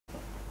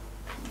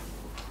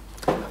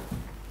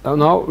So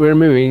now we're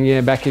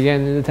moving back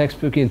again in the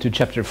textbook into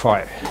chapter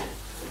 5.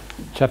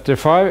 Chapter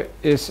 5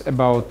 is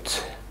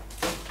about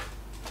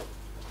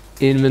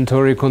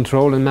inventory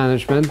control and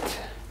management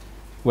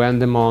when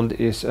demand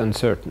is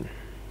uncertain.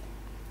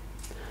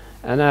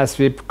 And as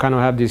we kind of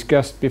have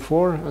discussed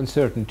before,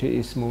 uncertainty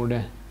is more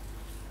the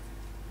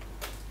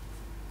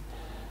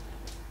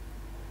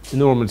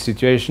normal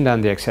situation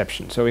than the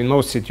exception. So in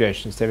most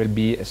situations there will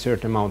be a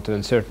certain amount of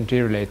uncertainty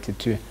related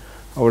to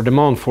our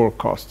demand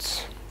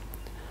forecasts.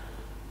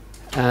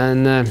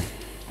 And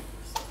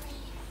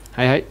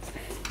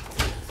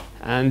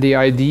and the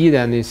idea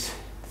then is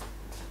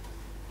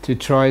to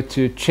try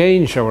to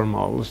change our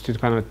models to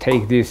kind of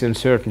take this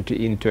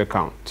uncertainty into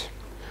account.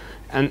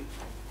 And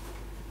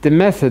the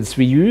methods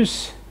we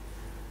use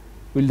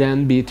will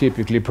then be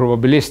typically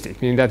probabilistic,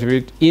 meaning that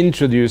we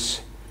introduce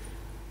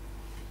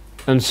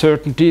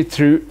uncertainty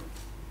through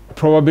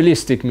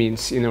probabilistic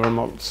means in our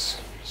models.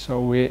 So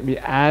we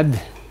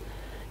add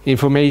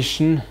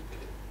information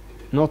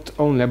not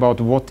only about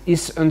what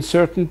is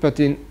uncertain, but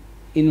in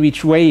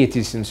which way it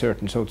is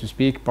uncertain, so to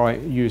speak, by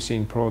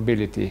using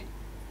probability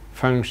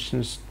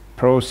functions,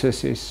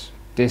 processes,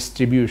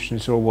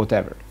 distributions, or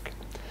whatever.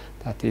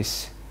 That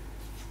is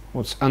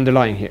what's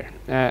underlying here.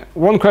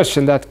 One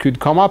question that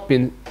could come up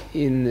in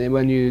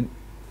when you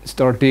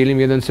start dealing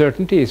with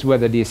uncertainty is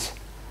whether these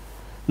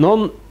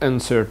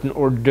non-uncertain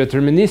or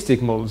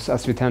deterministic models,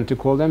 as we tend to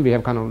call them, we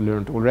have kind of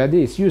learned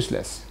already, is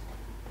useless.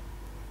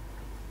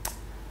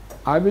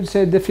 I would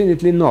say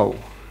definitely no.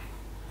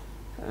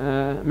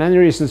 Many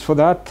reasons for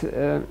that.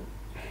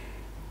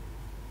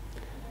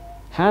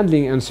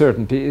 Handling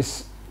uncertainty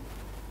is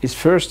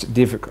first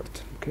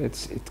difficult. Okay?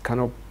 It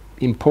kind of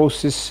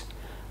imposes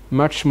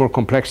much more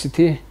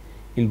complexity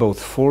in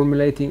both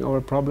formulating our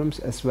problems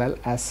as well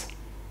as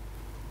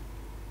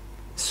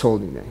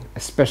solving them,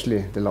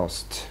 especially the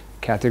last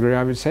category,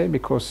 I would say,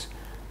 because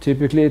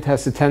typically it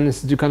has a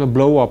tendency to kind of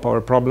blow up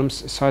our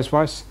problems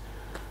size-wise,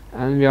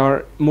 and we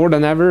are more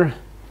than ever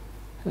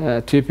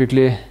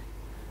typically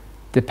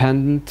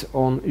dependent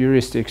on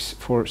heuristics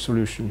for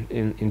solution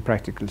in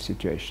practical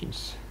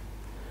situations.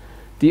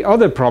 The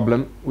other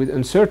problem with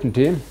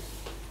uncertainty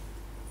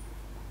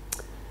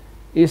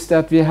is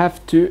that we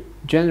have to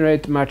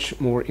generate much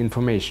more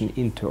information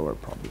into our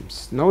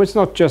problems. Now it's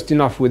not just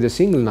enough with a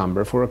single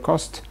number for a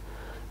cost,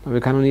 but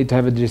we kind of need to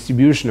have a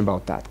distribution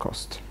about that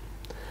cost.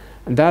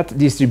 And that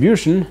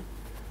distribution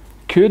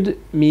could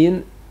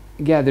mean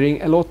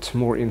gathering a lot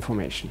more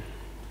information.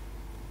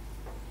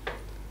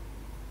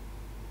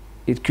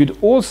 It could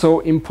also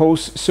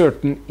impose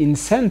certain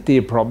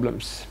incentive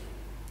problems,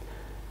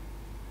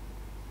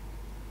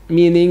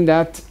 meaning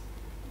that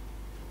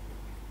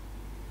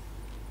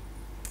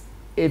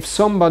if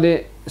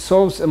somebody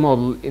solves a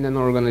model in an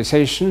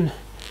organization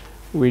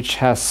which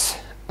has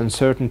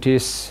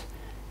uncertainties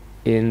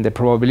in the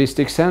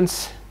probabilistic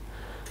sense,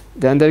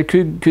 then there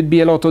could be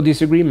a lot of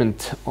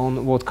disagreement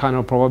on what kind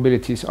of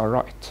probabilities are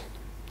right.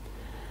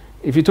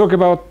 If you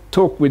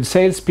talk with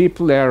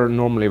salespeople, they are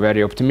normally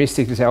very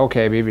optimistic to say,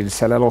 okay, we will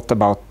sell a lot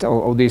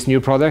of this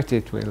new product,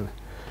 it will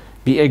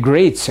be a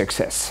great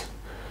success.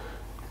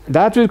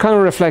 That will kind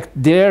of reflect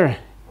their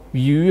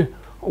view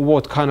of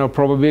what kind of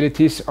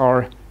probabilities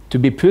are to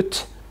be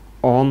put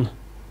on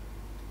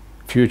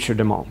future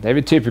demand. They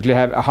will typically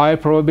have a high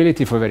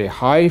probability for very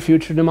high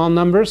future demand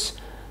numbers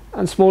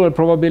and smaller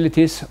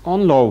probabilities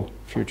on low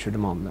future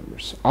demand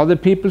numbers. Other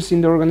peoples in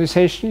the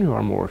organization who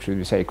are more, should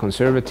we say,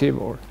 conservative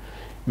or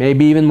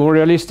maybe even more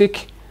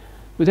realistic,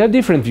 would have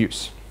different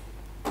views.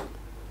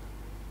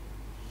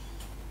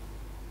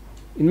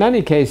 In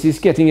many cases,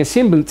 getting a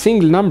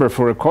single number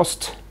for a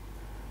cost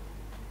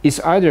is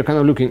either kind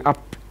of looking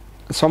up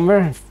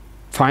somewhere,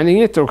 finding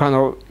it, or kind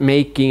of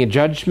making a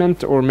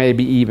judgment, or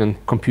maybe even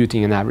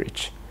computing an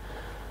average.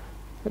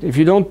 But if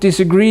you don't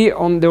disagree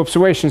on the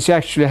observations you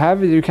actually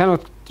have, you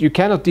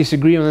cannot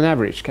disagree on an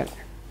average, can you?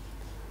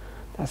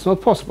 That's not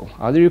possible.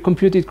 Either you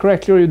compute it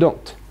correctly or you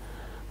don't.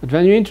 But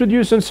when you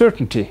introduce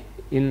uncertainty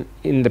in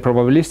the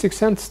probabilistic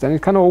sense, then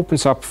it kind of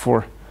opens up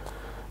for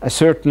a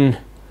certain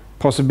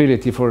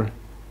possibility for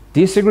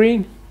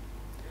disagreeing.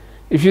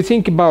 If you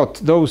think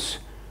about those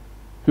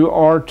who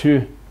are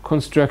to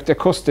construct a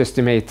cost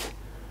estimate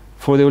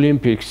for the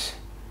Olympics,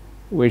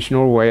 which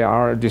Norway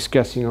are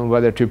discussing on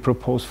whether to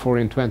propose for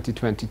in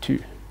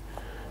 2022,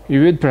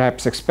 you would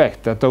perhaps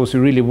expect that those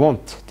who really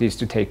want this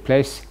to take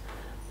place,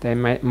 they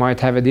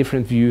might have a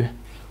different view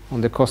on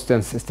the cost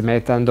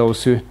estimate than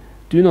those who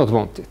do not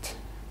want it.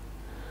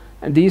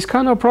 And these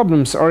kind of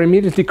problems are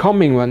immediately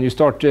coming when you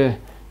start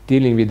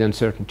dealing with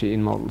uncertainty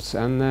in models,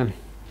 and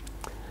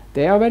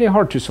they are very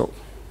hard to solve.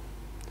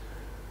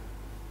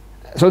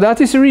 So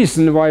that is the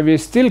reason why we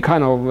still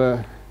kind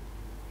of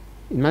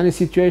in many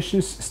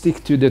situations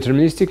stick to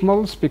deterministic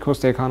models,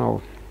 because they kind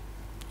of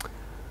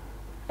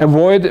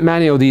avoid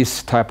many of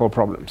these type of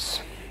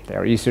problems. They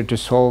are easier to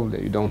solve,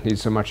 you don't need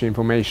so much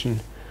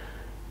information,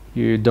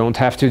 you don't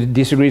have to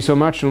disagree so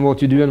much on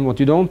what you do and what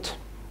you don't.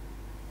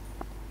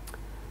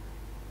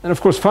 And of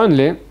course,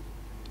 finally,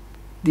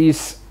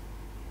 these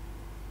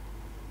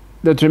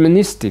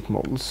deterministic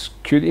models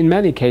could in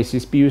many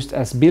cases be used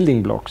as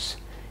building blocks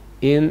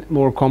in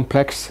more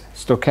complex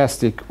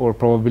stochastic or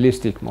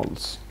probabilistic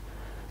models.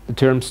 The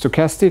term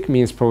stochastic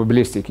means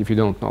probabilistic. If you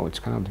don't know,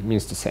 it kind of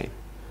means the same.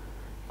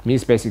 It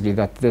means basically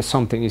that there's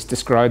something is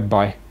described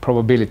by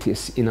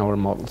probabilities in our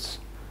models.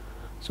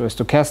 So a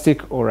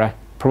stochastic or a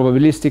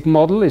probabilistic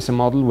model is a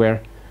model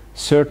where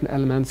certain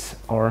elements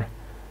are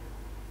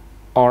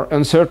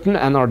uncertain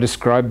and are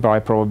described by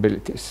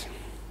probabilities.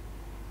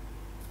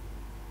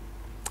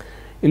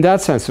 In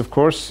that sense, of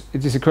course,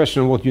 it is a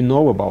question of what you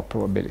know about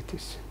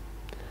probabilities.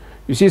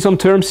 You see some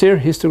terms here: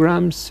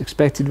 histograms,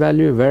 expected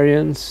value,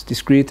 variance,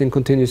 discrete and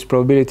continuous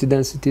probability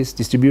densities,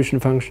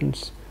 distribution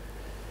functions,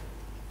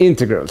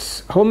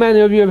 integrals. How many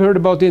of you have heard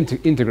about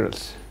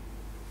integrals?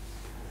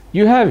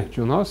 You have,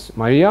 Jonas,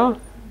 Maria,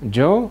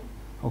 Joe.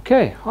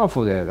 Okay, half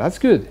of them. That's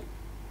good.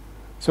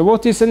 So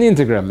what is an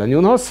integral then,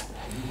 Jonas?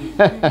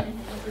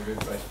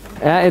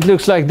 It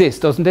looks like this,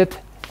 doesn't it?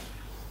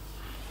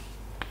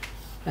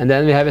 And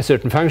then we have a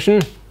certain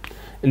function,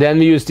 and then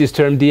we use this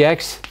term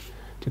dx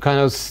to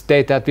kind of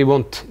state that we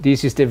want,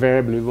 this is the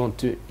variable we want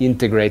to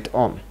integrate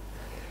on.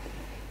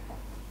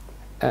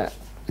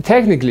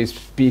 Technically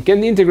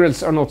speaking,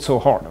 integrals are not so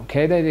hard,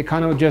 okay? They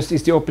kind of just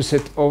is the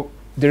opposite of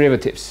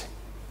derivatives.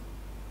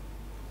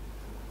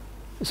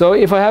 So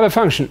if I have a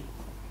function,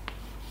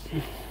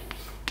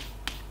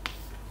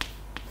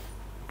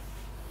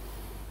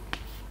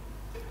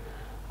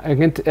 I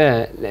can,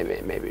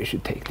 maybe we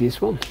should take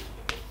this one.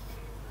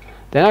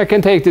 Then I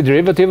can take the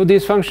derivative of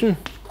this function.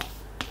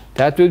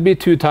 That would be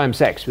 2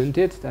 times x, wouldn't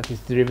it? That is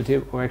the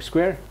derivative of x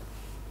squared.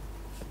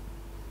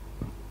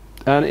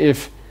 And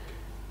if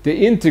the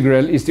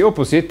integral is the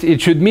opposite, it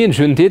should mean,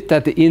 shouldn't it,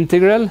 that the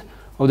integral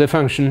of the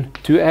function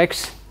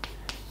 2x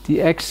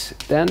dx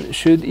then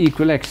should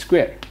equal x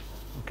squared.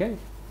 Okay?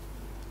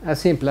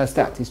 As simple as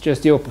that. It's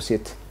just the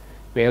opposite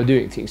way of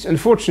doing things.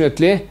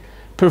 Unfortunately,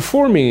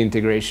 performing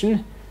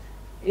integration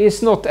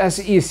is not as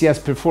easy as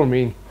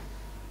performing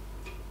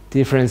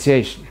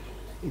differentiation.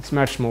 It's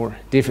much more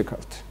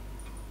difficult.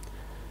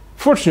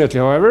 Fortunately,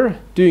 however,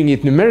 doing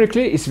it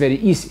numerically is very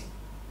easy.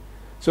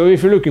 So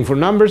if you're looking for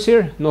numbers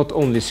here, not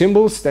only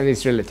symbols, then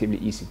it's relatively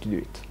easy to do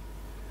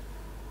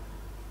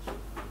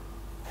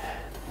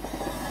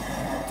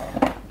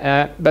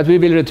it. But we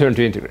will return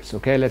to integrals.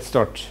 Okay, let's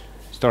start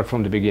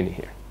from the beginning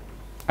here.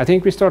 I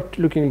think we start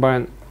looking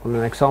on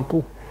an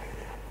example.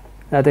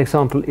 That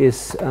example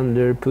is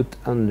put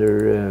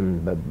under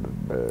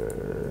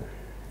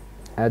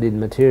added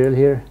material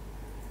here,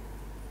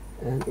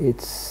 and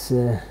it's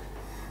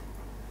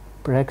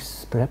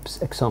perhaps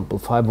example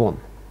 5.1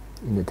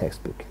 in the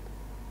textbook.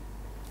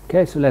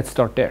 Okay, so let's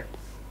start there.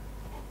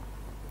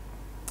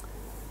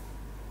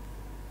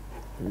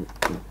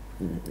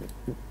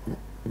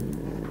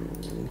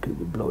 Could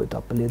we blow it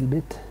up a little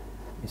bit?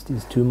 Is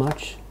this too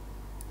much?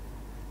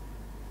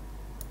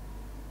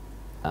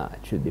 It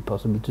should be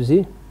possible to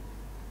see.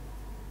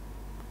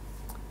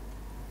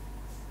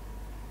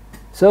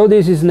 So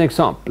this is an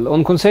example.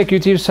 On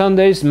consecutive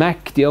Sundays,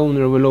 Mac, the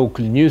owner of a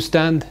local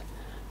newsstand,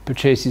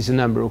 purchases a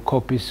number of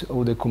copies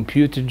of the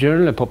Computer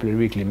Journal, a popular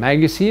weekly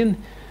magazine,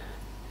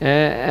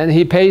 and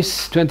he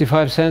pays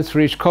 25 cents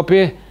for each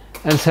copy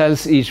and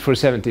sells each for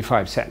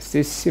 75 cents.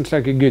 This seems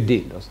like a good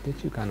deal, doesn't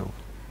it? You kind of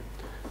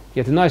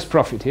get a nice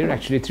profit here,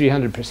 actually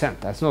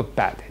 300%. That's not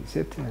bad, is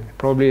it?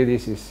 Probably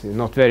this is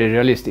not very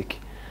realistic.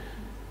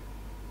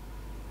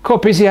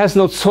 Copies he has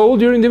not sold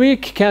during the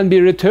week can be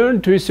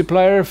returned to his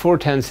supplier for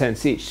 10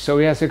 cents each. So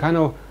he has a kind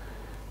of,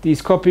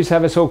 these copies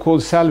have a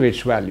so-called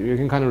salvage value. You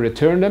can kind of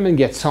return them and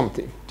get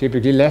something,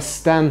 typically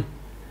less than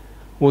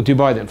what you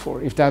buy them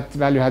for. If that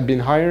value had been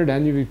higher,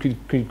 then you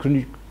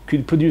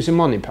could produce a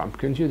money pump,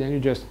 couldn't you? Then you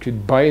just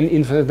could buy an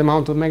infinite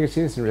amount of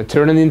magazines and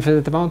return an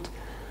infinite amount,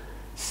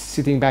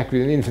 sitting back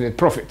with an infinite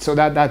profit. So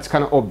that's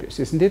kind of obvious,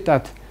 isn't it?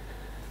 That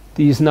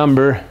these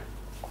number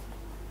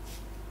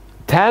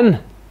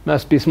 10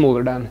 must be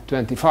smaller than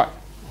 25.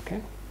 Okay,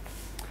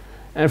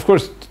 and of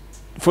course,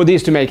 for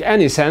this to make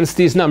any sense,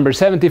 this number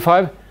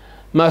 75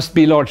 must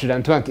be larger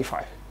than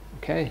 25.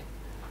 Okay,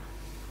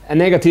 a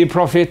negative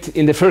profit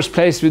in the first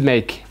place would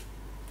make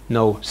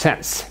no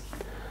sense.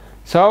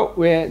 So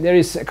there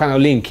is a kind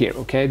of link here.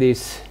 Okay,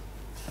 these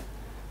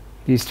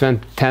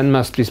 10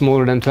 must be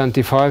smaller than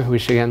 25,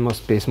 which again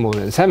must be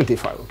smaller than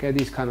 75. Okay,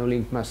 this kind of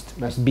link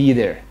must be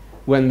there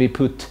when we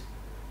put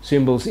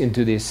symbols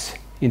into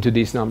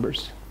these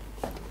numbers.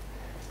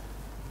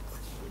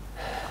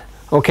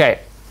 Okay,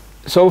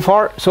 so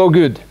far so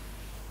good.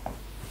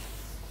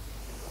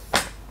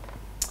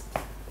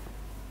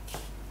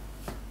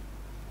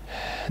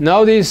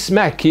 Now this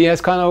Mac, he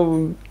has kind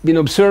of been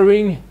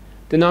observing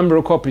the number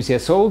of copies he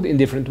has sold in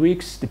different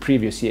weeks the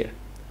previous year.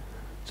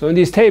 So in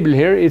this table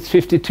here, it's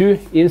 52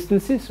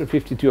 instances or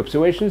 52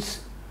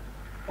 observations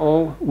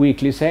of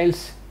weekly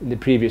sales in the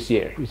previous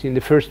year. You see in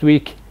the first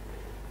week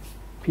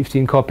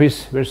 15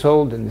 copies were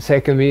sold, in the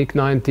second week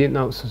 19,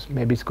 no, so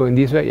maybe it's going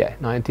this way, yeah,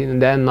 19,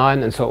 and then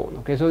 9 and so on.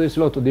 Okay, so there's a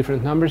lot of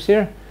different numbers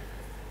here,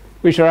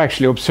 which are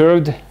actually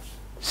observed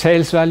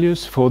sales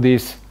values for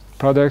these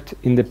product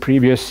in the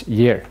previous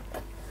year.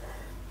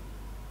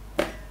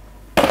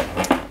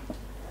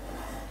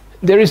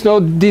 There is no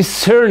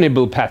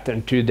discernible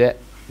pattern to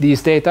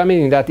these data,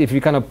 meaning that if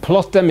you kind of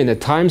plot them in a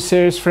time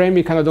series frame,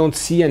 you kind of don't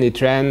see any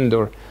trend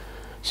or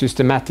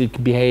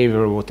systematic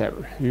behavior or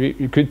whatever.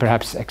 You could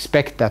perhaps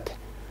expect that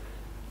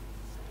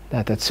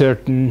at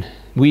certain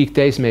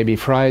weekdays, maybe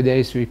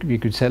Fridays, we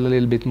could sell a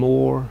little bit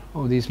more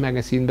of these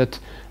magazines, but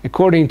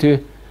according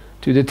to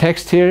the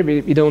text here,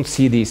 we don't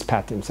see these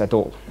patterns at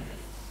all.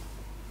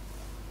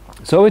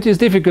 So it is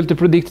difficult to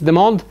predict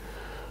demand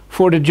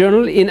for the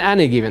journal in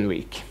any given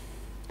week.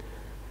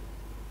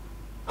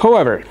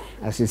 However,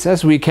 as it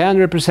says, we can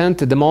represent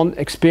the demand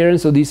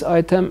experience of this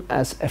item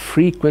as a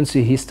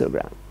frequency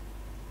histogram.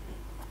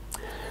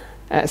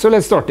 So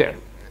let's start there.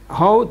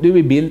 How do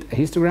we build a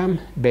histogram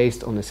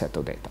based on a set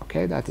of data?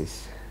 Okay, that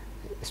is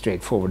a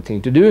straightforward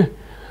thing to do.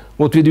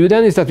 What we do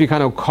then is that we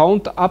kind of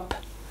count up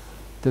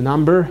the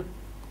number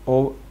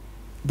of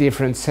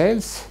different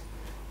sales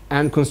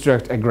and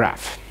construct a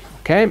graph.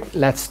 Okay,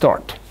 let's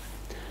start.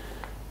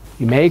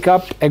 We make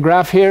up a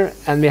graph here,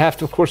 and we have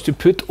to, of course, to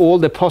put all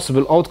the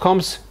possible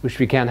outcomes which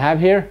we can have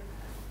here.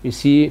 You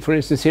see, for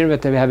instance, here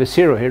that we have a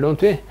 0 here,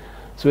 don't we?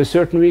 So a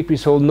certain week we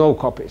sold no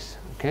copies.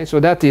 Okay, so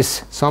that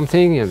is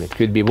something, and it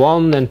could be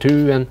 1 and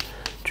 2 and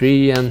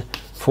 3 and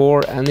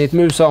 4, and it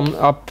moves on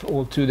up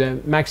all to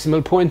the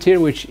maximal point here,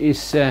 which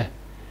is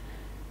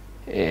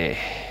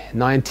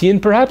 19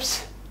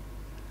 perhaps.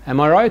 Am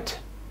I right?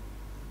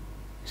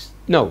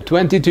 No,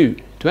 22.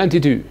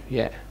 22,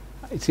 yeah.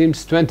 It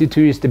seems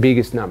 22 is the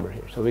biggest number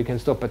here, so we can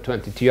stop at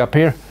 22 up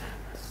here.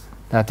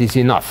 That is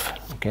enough.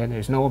 Okay,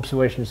 there's no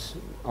observations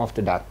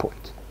after that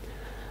point.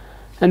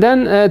 And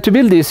then to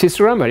build this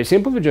histogram, very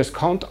simple, we just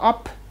count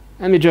up,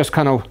 and we just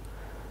kind of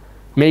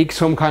make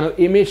some kind of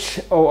image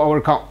of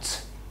our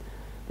counts.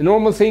 The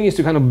normal thing is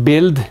to kind of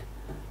build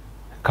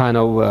kind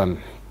of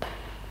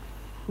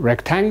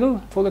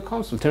rectangle for the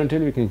counts.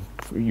 Alternatively, we can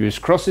use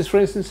crosses, for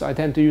instance. I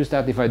tend to use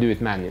that if I do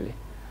it manually.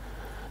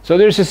 So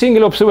there's a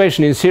single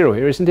observation in 0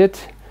 here, isn't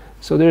it?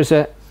 So there's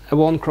a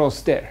 1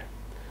 cross there.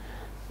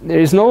 There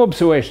is no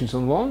observations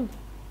on 1,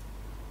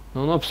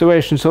 no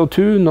observations on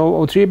 2, no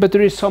on 3, but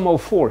there is some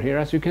of 4 here,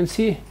 as you can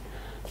see.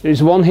 There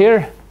is 1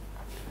 here,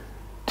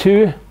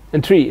 2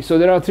 and 3. So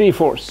there are 3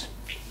 4s.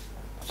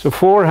 So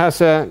 4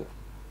 has a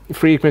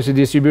frequency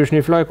distribution,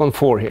 if you like, on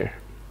 4 here.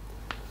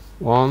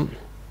 1,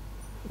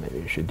 maybe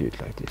we should do it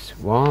like this.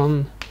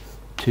 1,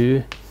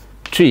 2,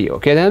 3.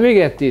 Okay, then we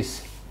get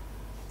this.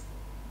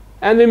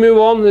 And we move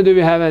on. Do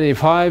we have any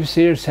 5s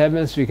here,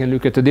 7s? We can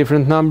look at a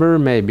different number.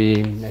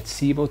 Maybe, let's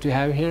see what we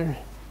have here,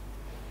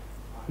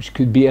 which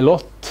could be a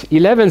lot.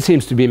 11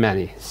 seems to be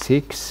many.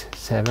 6,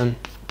 7,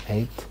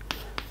 8,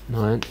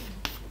 9,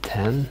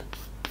 10,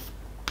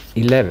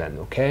 11.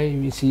 Okay,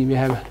 we see we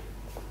have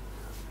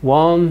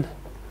 1,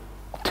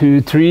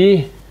 2,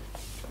 3,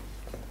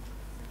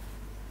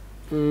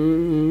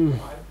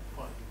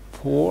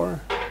 4.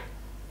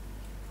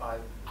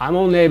 I'm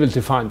only able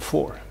to find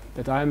 4.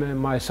 But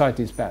my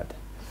sight is bad.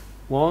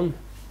 1,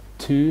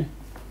 2,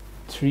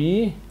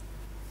 3.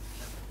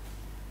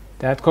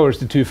 That covers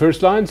the 2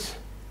 first lines.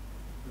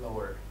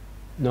 Lower.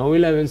 No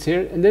 11s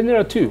here. And then there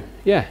are 2.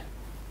 Yeah.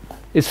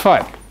 It's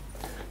 5.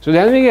 So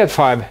then we get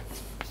 5.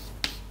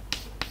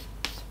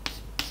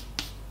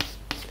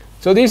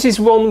 So this is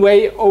one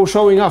way of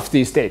showing off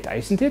these data,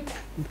 isn't it?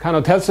 It kind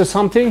of tells us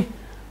something,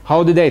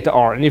 how the data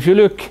are. And if you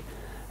look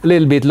a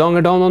little bit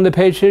longer down on the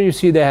page here, you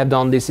see they have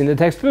done this in the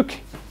textbook.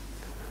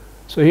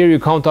 So here you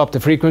count up the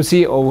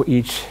frequency of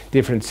each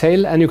different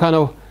sale, and you kind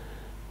of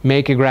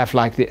make a graph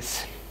like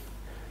this.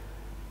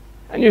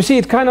 And you see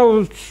it kind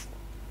of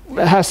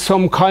has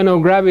some kind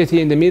of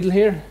gravity in the middle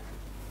here,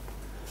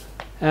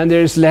 and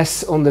there's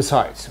less on the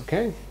sides.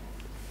 Okay,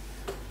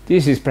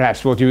 this is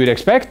perhaps what you would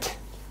expect.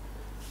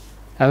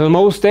 And on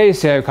most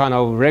days you have kind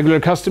of regular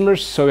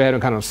customers, so we have a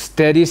kind of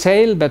steady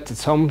sale, but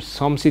some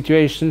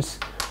situations,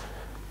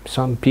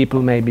 some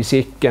people may be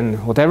sick and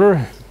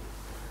whatever,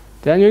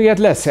 then you get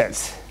less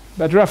sales.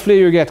 But roughly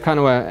you get kind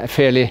of a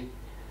fairly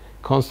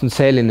constant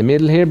sale in the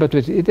middle here, but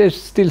there's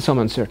still some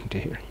uncertainty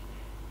here.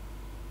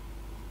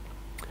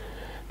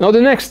 Now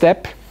the next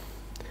step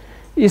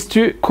is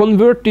to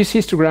convert this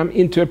histogram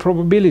into a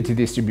probability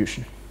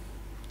distribution.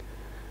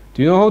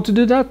 Do you know how to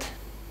do that?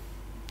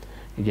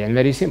 Again,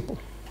 very simple.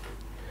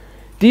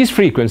 These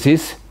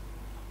frequencies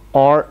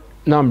are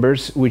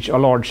numbers which are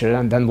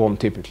larger than 1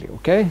 typically,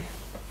 okay?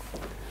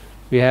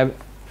 We have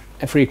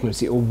a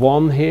frequency of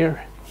 1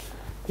 here.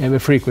 We have a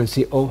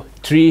frequency of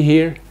 3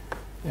 here.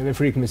 We have a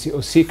frequency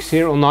of 6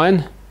 here, or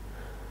 9.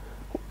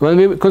 When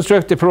we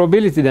construct the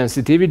probability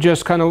density, we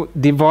just kind of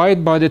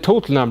divide by the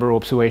total number of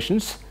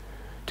observations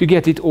to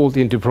get it all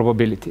into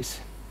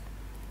probabilities.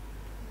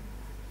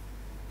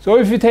 So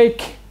if we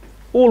take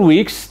all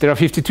weeks, there are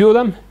 52 of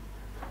them,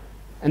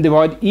 and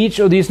divide each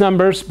of these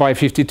numbers by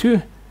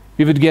 52,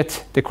 we would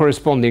get the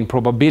corresponding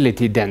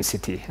probability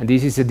density. And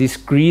this is a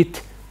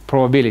discrete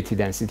probability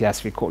density,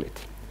 as we call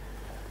it.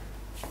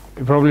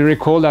 You probably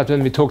recall that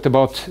when we talked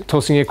about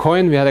tossing a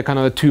coin, we had a kind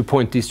of a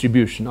 2-point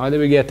distribution. Either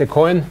we get a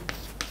coin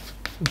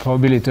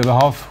probability of a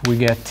half, we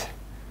get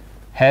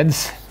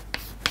heads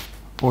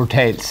or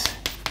tails.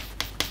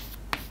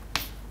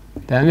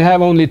 Then we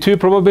have only two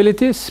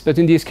probabilities, but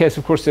in this case,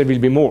 of course, there will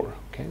be more.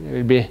 Okay, there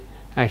will be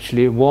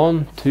actually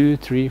 1, 2,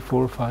 3,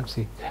 4, 5,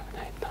 6, 7,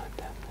 8, 9,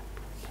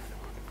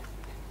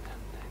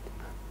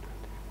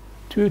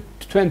 10, 11,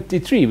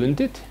 23,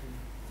 wouldn't it?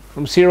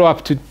 From 0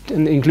 up to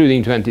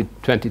including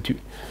 22.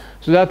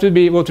 So that would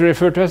be what we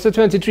refer to as the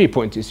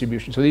 23-point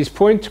distribution. So this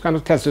point kind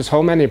of tells us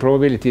how many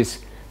probabilities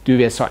do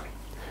we assign.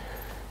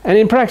 And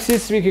in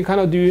practice, we can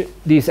kind of do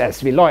this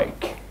as we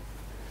like.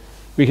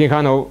 We can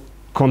kind of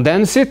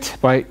condense it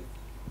by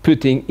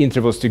putting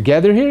intervals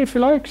together here, if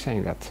you like,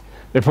 saying that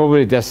the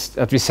probability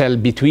that we sell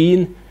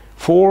between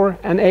 4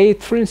 and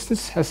 8, for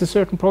instance, has a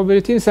certain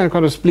probability, and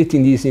kind of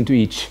splitting these into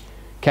each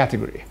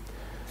category.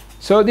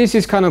 So this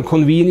is kind of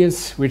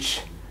convenience,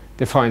 which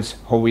defines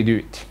how we do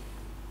it.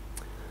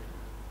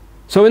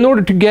 So in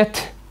order to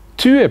get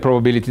to a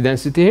probability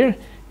density here,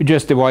 we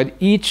just divide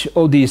each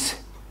of these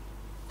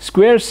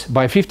squares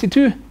by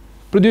 52,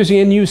 producing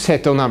a new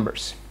set of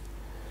numbers.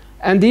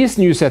 And these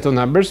new set of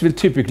numbers will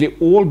typically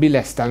all be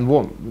less than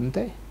 1, wouldn't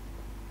they?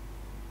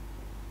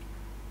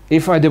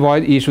 If I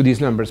divide each of these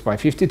numbers by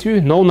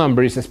 52, no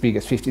number is as big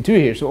as 52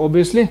 here, so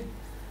obviously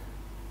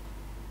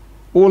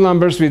all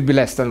numbers will be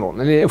less than 1.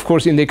 And of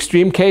course, in the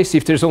extreme case,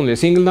 if there's only a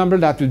single number,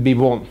 that would be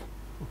 1.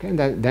 Okay,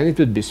 then it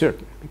would be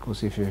certain,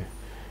 because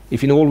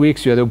if in all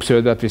weeks you had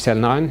observed that we sell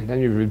 9, then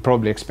you would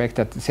probably expect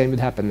that the same would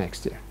happen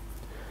next year.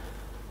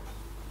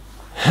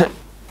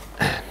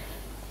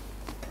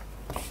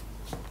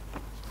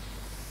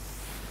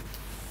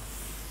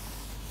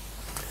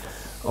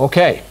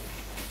 Okay.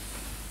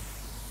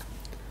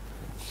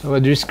 So a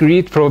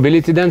discrete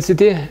probability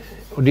density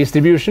or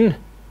distribution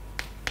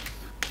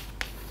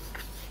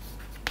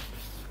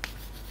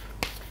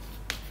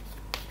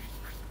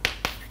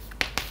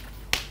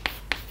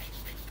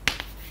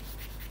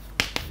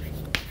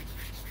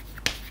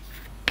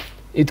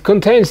it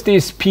contains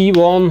this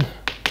P1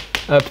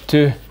 up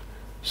to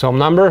some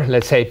number,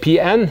 let's say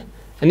Pn,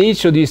 and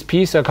each of these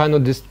P's are kind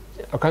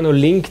of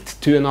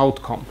linked to an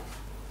outcome.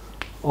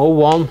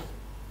 O1,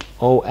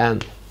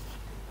 On.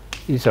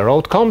 These are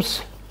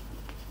outcomes.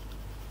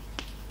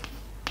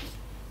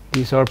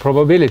 These are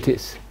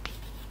probabilities.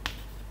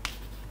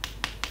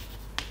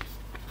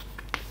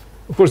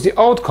 Of course, the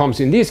outcomes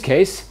in this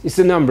case is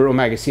the number of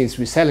magazines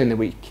we sell in a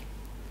week.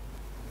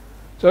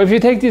 So if you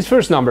take this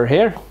first number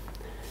here,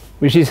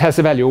 which has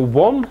a value of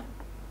 1,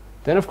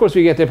 then of course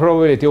we get a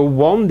probability of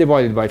 1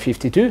 divided by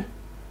 52.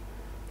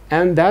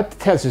 And that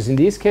tells us in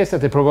this case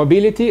that the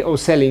probability of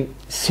selling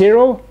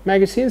 0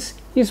 magazines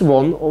is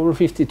 1 over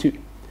 52.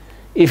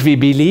 If we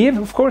believe,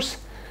 of course,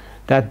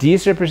 that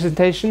this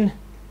representation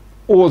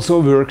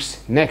also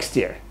works next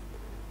year.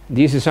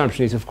 This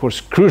assumption is, of course,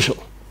 crucial.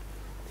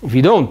 If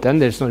we don't, then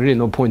there's really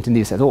no point in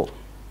this at all.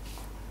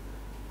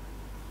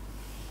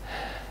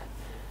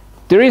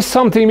 There is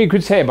something we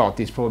could say about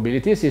these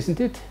probabilities, isn't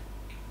it?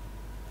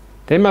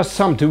 They must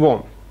sum to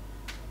 1.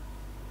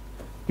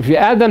 If you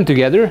add them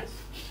together,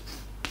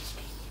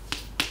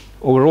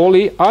 over all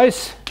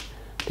i's,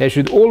 they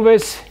should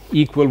always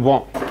equal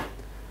 1.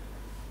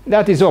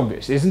 That is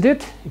obvious, isn't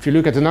it? If you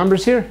look at the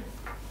numbers here,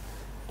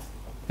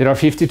 there are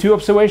 52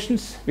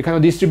 observations. We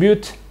cannot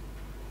distribute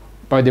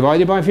by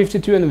dividing by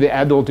 52, and we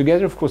add all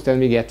together, of course, then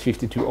we get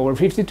 52 over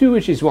 52,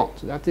 which is 1.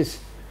 So that is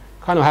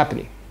kind of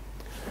happening.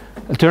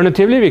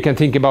 Alternatively, we can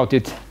think about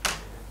it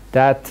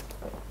that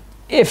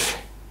if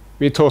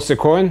we toss a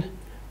coin,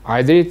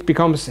 either it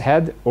becomes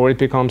head or it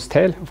becomes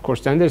tail. Of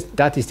course, then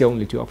that is the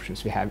only two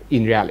options we have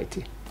in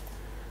reality.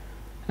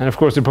 And of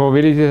course, the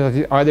probability that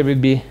it either will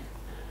be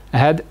a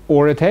head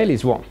or a tail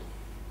is 1.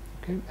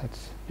 Okay,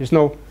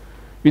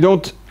 we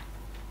don't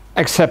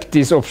accept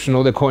this option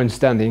of the coin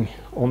standing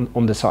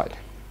on the side.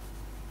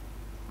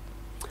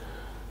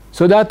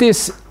 So that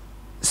is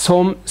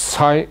some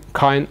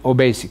kind of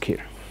basic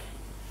here.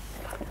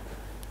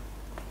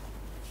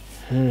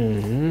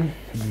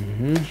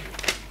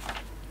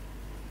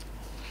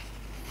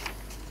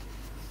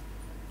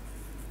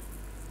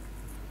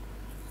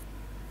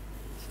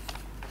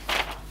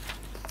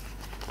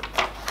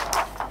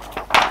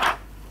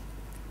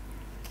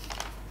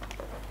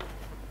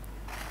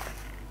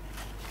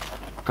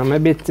 I'm a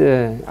bit.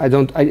 I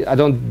don't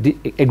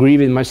agree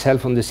with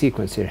myself on the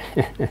sequence here.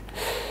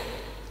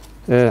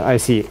 I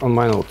see on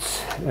my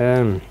notes.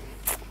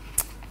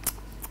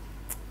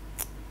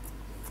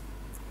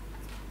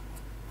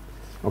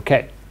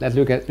 Okay, let's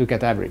look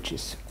at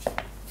averages.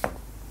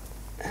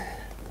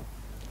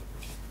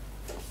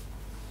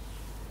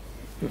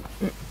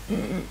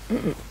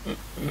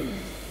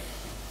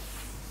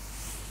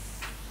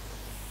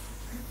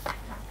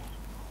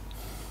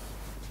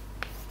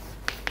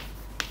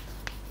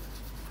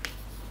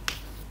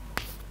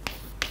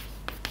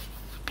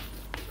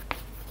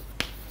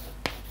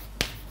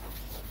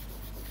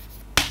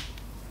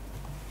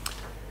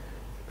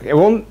 Okay,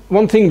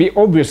 one thing we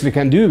obviously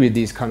can do with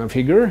this kind of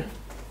figure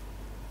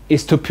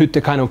is to put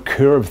a kind of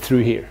curve through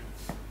here.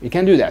 We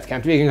can do that,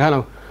 can't we? We can kind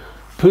of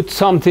put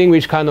something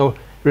which kind of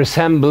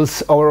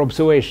resembles our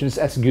observations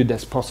as good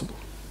as possible.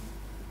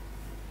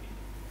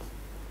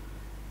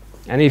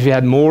 And if you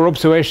had more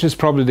observations,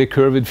 probably the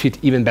curve would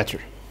fit even better.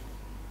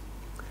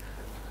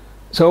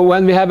 So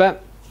when we have a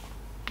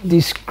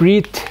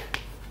discrete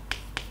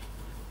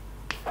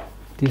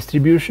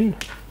distribution,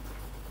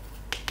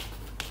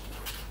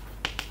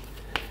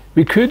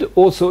 we could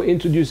also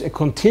introduce a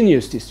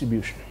continuous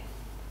distribution.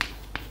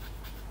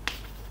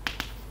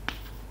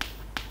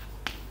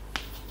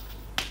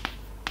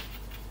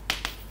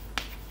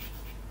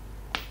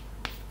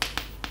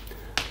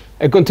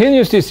 A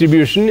continuous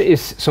distribution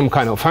is some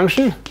kind of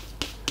function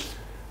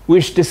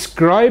which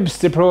describes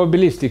the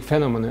probabilistic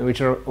phenomena which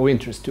are of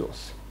interest to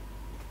us.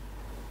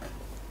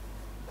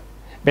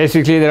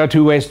 Basically, there are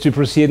two ways to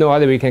proceed. Now,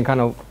 either we can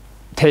kind of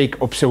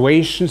take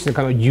observations and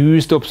kind of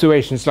use the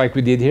observations like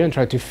we did here and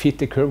try to fit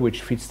the curve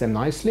which fits them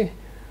nicely.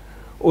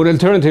 Or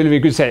alternatively, we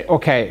could say,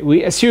 okay,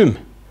 we assume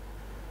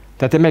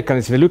that the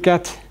mechanism we look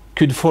at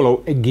could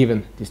follow a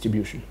given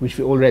distribution, which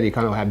we already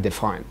kind of have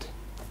defined.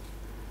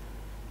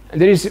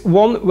 And there is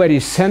one very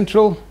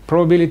central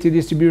probability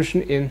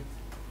distribution in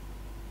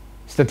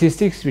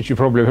statistics, which you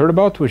probably heard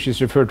about, which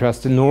is referred to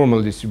as the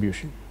normal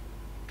distribution.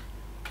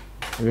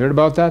 Have you heard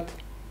about that?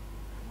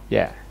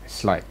 Yeah,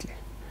 slightly.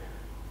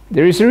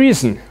 There is a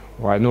reason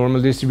why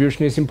normal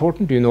distribution is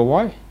important. Do you know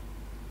why?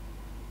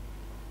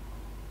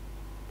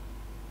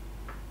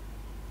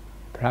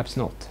 Perhaps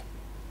not.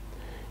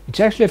 It's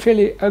actually a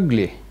fairly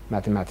ugly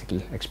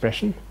mathematical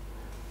expression.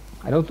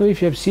 I don't know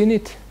if you have seen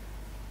it.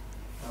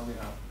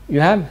 You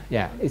have?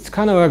 Yeah, it's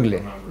kind of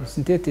ugly,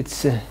 isn't it?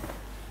 It's there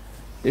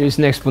is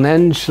an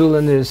exponential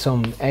and there's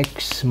some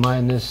x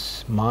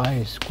minus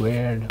mi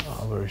squared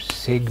over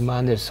sigma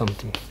and there's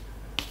something.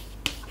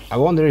 I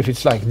wonder if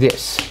it's like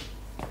this.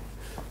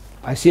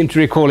 I seem to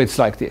recall it's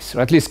like this,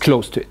 or at least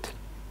close to it.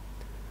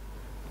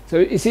 So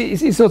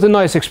it's not a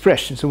nice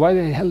expression, so why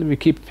the hell do we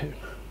keep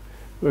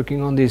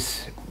working on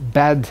these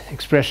bad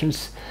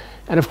expressions?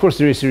 And of course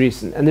there is a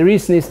reason, and the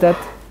reason is that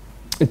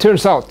it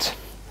turns out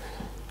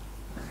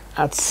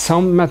that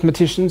some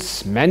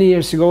mathematicians many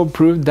years ago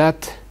proved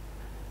that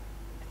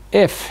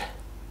if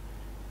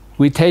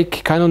we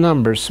take kind of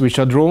numbers which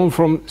are drawn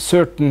from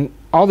certain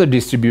other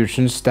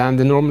distributions than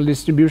the normal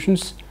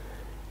distributions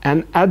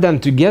and add them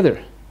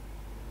together,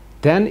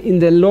 then in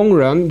the long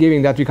run,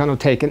 given that we kind of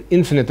take an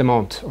infinite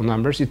amount of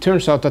numbers, it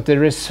turns out that the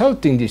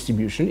resulting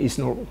distribution is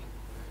normal.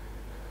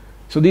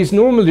 So this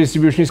normal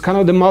distribution is kind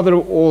of the mother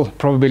of all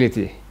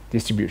probability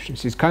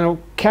distributions. It kind of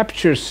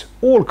captures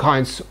all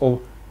kinds of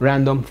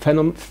random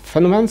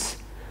phenomena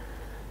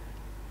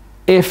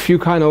if you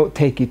kind of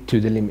take it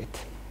to the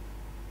limit.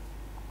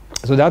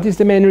 So that is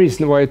the main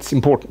reason why it's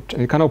important,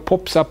 and it kind of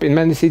pops up in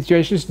many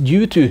situations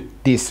due to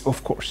this,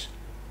 of course.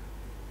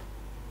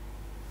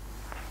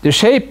 The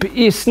shape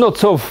is not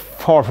so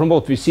far from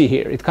what we see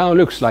here. It kind of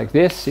looks like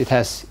this. It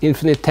has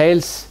infinite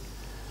tails.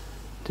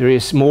 There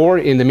is more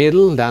in the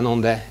middle than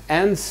on the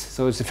ends,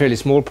 so it's a fairly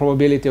small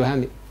probability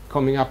of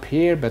coming up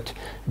here, but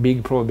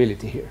big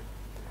probability here.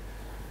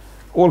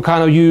 All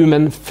kind of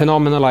human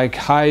phenomena like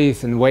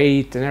height and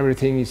weight and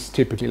everything is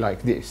typically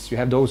like this. You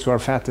have those who are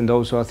fat and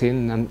those who are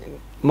thin, and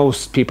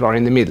most people are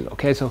in the middle.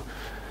 Okay, so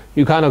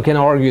you kind of can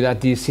argue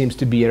that this seems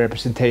to be a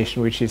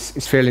representation which is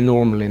fairly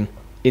normal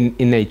in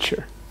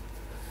nature.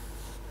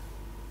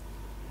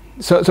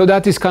 So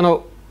that is kind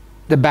of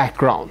the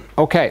background.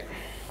 Okay.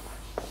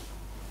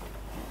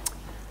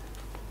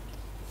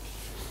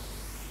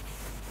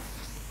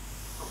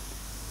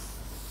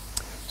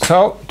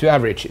 So to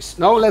averages.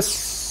 Now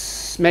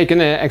let's make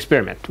an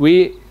experiment.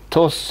 We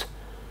toss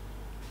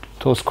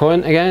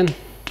coin again.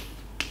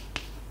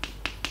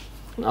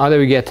 Either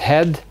we get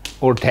head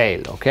or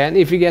tail. Okay, and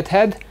if we get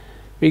head,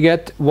 we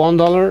get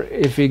 $1.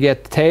 If we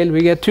get tail,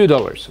 we get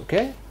 $2.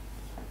 Okay,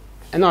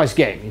 a nice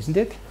game, isn't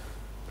it?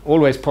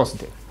 Always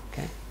positive.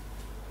 Okay,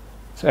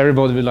 so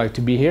everybody would like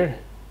to be here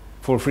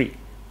for free.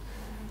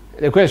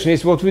 The question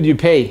is, what would you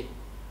pay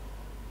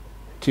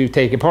to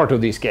take a part of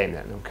this game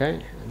then?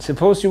 Okay, and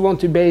suppose you want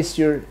to base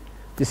your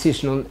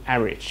decision on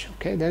average.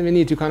 Okay, then we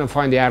need to kind of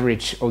find the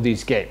average of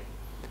this game.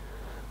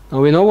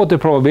 Now we know what the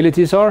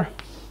probabilities are.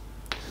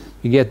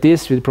 We get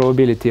this with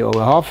probability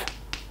over half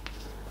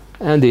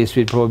and this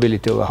with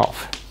probability over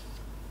half.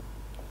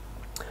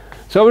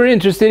 So we're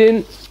interested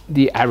in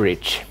the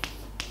average.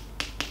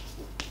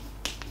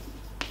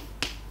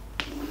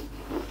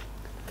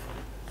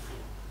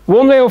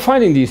 One way of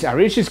finding this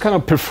average is kind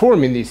of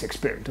performing this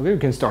experiment. Okay, we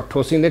can start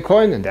tossing the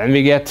coin and then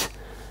we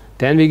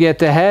get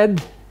the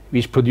head,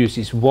 which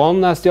produces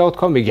 1 as the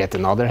outcome. We get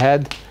another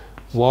head,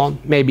 1,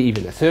 maybe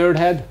even a third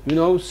head, who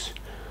knows.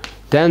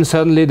 Then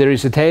suddenly there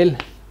is a tail,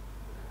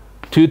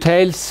 2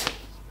 tails,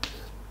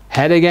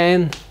 head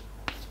again,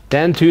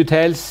 then 2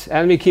 tails,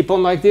 and we keep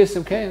on like this.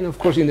 Okay, and of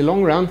course in the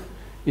long run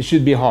it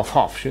should be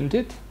half-half, shouldn't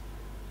it?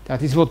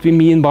 That is what we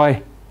mean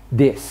by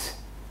this.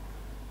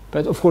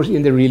 But of course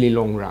in the really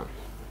long run.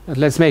 But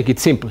let's make it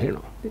simple here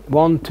now.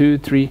 1, 2,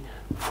 3,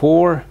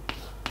 4,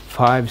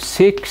 5,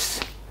 6.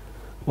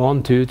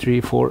 1, 2,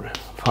 3, 4,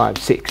 5,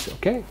 6.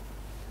 Okay.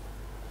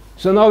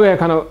 So now we are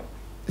kind of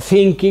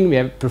thinking we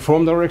have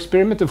performed our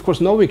experiment. Of course,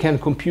 now we can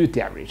compute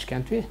the average,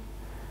 can't we?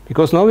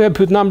 Because now we have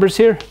put numbers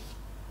here.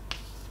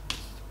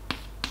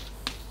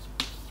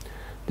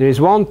 There is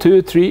 1,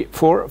 2, 3,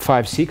 4,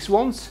 5, 6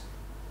 ones.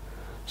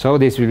 So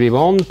this will be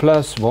 1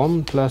 plus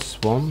 1 plus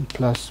 1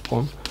 plus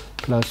 1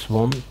 plus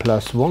 1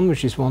 plus 1,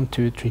 which is 1,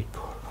 2, 3,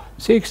 4,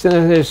 6.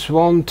 Then there's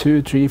 1,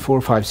 2, 3,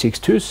 4, 5, 6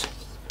 twos.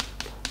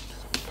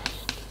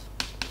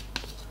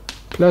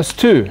 Plus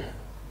 2.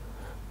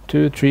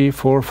 2, 3,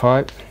 4,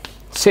 5,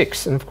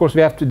 6. And of course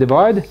we have to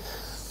divide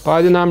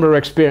by the number of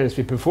experiments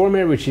we perform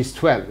here, which is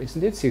 12,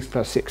 isn't it? 6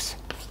 plus 6.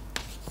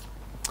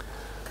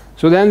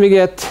 So then we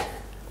get,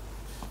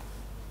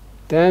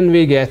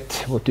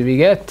 what do we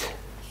get?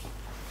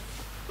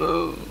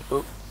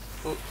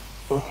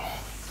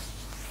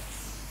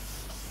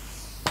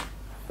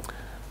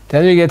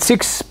 Then we get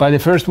 6 by the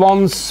first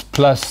ones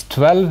plus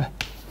 12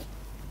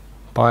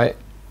 by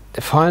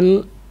the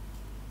final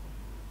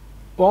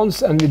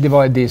ones, and we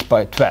divide these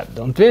by 12,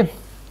 don't we?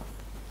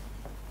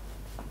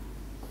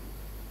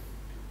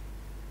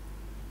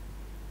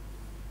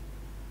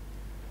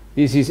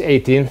 This is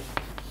 18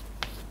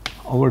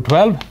 over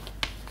 12,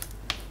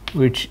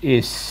 which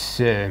is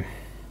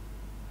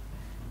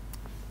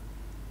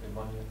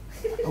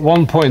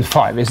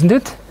 1.5, isn't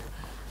it?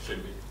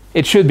 Should be.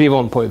 It should be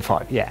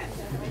 1.5, yeah.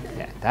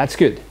 Yeah, that's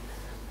good.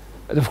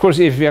 But of course,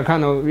 if we are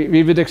kind of,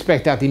 we would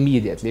expect that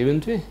immediately,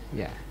 wouldn't we?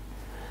 Yeah.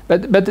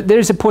 But there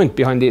is a point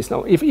behind this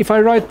now. If I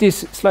write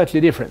this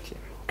slightly differently,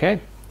 okay?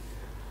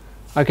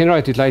 I can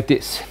write it like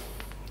this.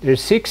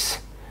 There's 6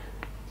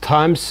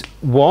 times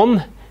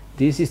 1.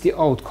 This is the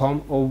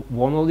outcome of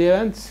one of the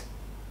events.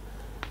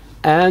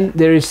 And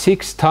there is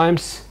 6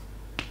 times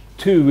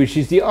 2, which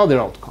is the other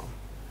outcome.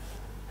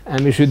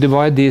 And we should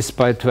divide this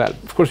by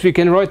 12. Of course, we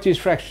can write this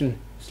fraction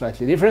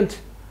slightly different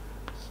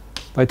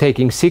by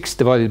taking 6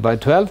 divided by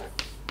 12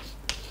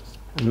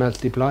 and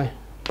multiply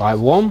by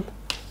 1.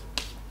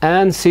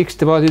 And 6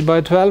 divided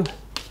by 12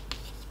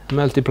 and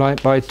multiply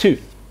by 2.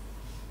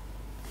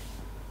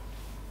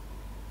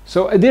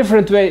 So a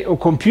different way of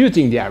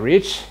computing the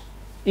average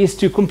is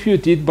to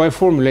compute it by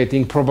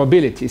formulating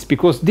probabilities,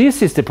 because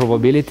this is the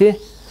probability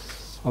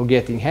of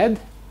getting head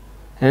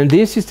and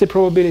this is the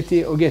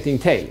probability of getting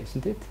tail,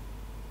 isn't it?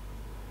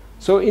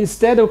 So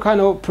instead of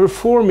kind of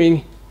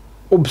performing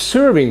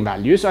observing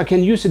values, I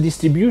can use a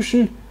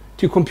distribution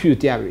to compute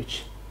the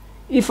average.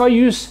 If I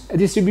use a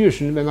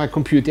distribution when I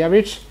compute the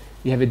average,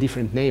 we have a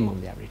different name on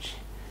the average.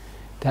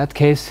 In that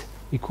case,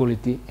 we call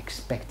it the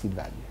expected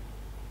value.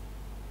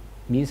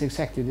 It means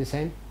exactly the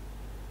same,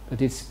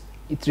 but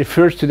it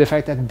refers to the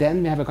fact that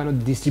then we have a kind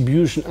of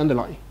distribution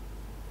underlying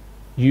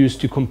used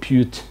to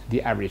compute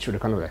the average, or the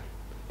kind of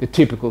the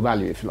typical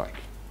value, if you like.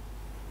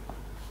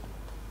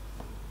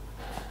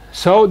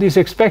 So this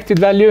expected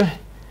value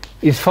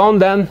is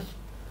found then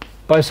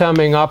by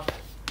summing up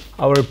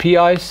our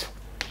pi's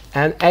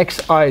and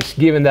xi's,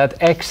 given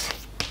that x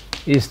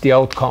is the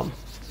outcome.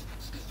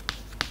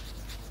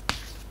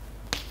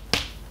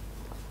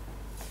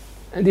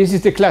 And this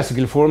is the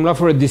classical formula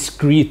for a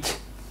discrete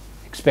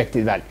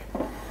expected value.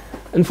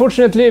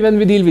 Unfortunately, when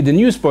we deal with the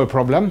newsboy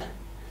problem,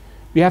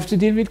 we have to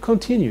deal with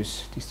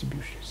continuous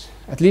distributions,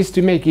 at least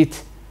to make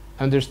it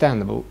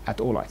understandable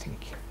at all, I think.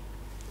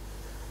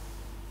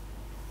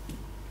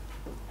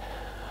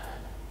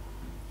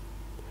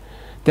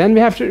 Then we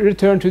have to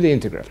return to the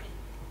integral.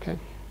 Okay.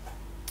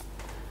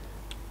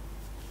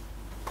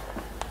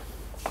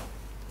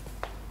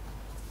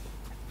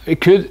 We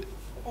could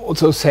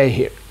also say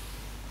here,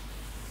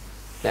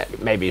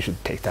 maybe you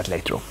should take that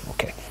later on.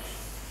 Okay.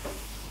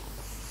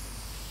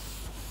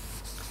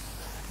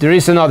 There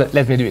is another,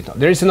 let me do it now.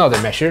 There is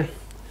another measure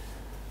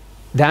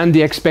than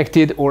the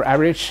expected or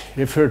average,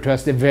 referred to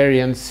as the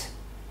variance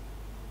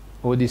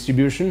of a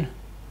distribution.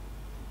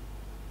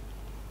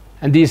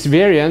 And this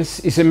variance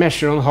is a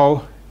measure on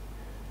how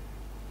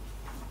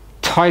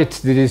tight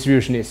the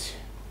distribution is.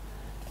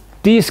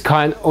 This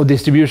kind of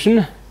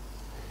distribution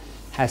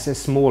has a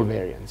small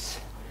variance.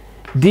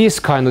 This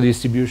kind of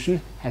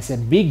distribution has a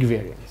big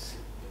variance.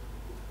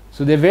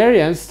 So the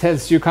variance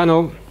tells you kind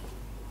of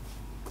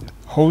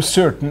how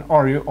certain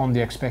are you on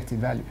the expected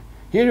value.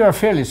 Here you are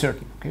fairly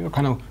certain. Okay? You're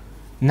kind of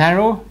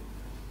narrow,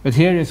 but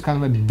here is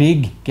kind of a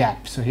big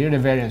gap. So here the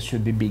variance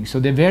should be big. So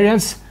the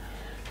variance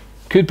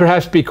could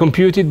perhaps be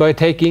computed by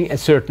taking a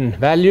certain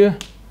value,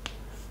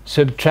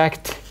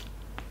 subtract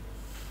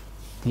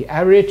the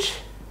average,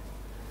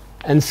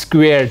 and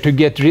square to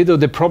get rid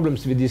of the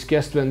problems we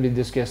discussed when we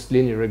discussed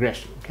linear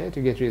regression. Okay,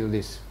 to get rid of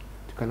this,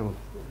 to kind of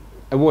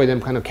avoid them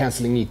kind of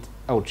cancelling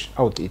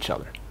out each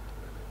other.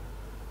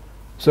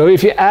 So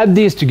if you add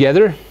these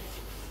together,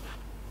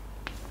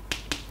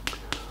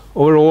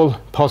 over all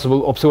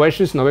possible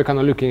observations, now we're kind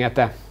of looking at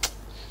that.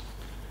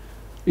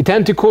 We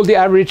tend to call the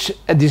average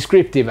a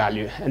descriptive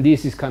value, and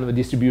this is kind of a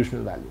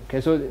distributional value.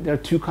 Okay, so there are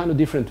two kind of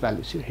different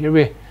values here.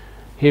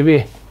 Here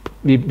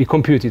we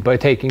compute it by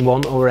taking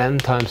 1 over n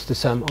times the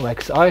sum of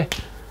xi.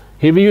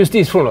 Here we use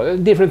these formulas,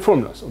 different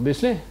formulas,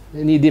 obviously.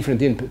 They need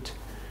different input.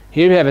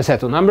 Here we have a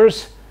set of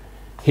numbers.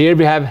 Here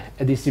we have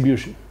a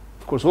distribution.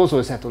 Of course, also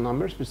a set of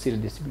numbers, but still a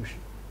distribution.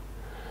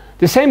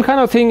 The same kind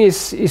of thing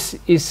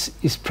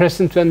is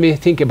present when we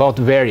think about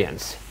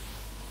variance.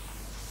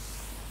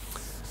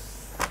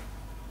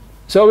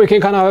 So we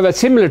can kind of have a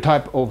similar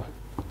type of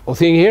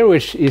thing here,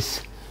 which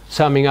is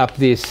summing up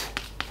this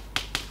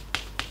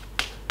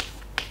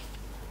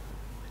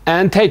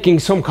and taking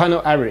some kind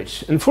of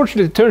average.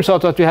 Unfortunately, it turns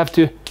out that we have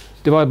to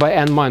divide by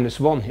n minus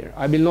 1 here.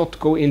 I will not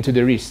go into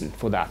the reason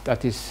for that.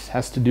 That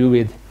has to do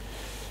with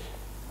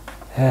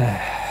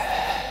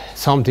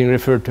something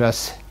referred to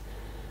as,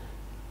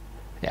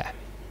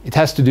 it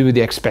has to do with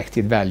the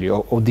expected value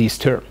of this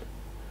term.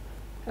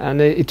 And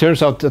it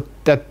turns out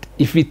that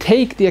if we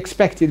take the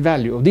expected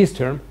value of this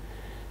term,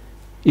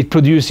 it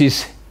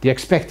produces the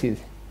expected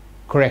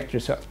correct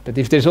result. But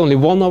if there's only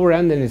 1 over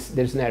n, then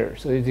there's an error.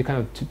 So it's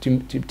kind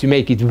of to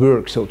make it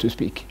work, so to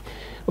speak.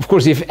 Of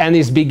course, if n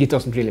is big, it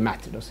doesn't really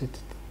matter, does it?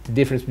 The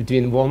difference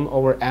between 1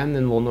 over n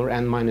and 1 over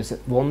n minus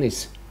 1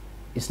 is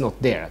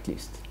not there, at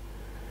least.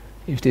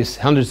 If there's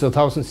hundreds of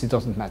thousands, it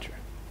doesn't matter.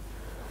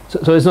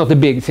 So it's not a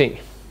big thing.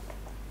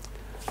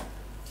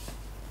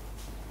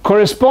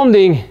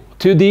 Corresponding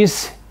to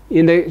this,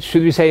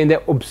 should we say, in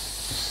the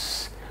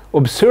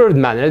observed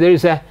manner, there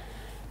is a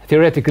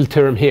theoretical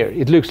term here.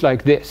 It looks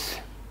like this.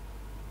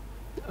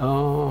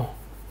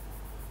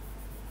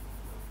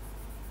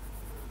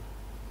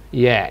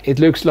 Yeah, it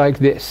looks like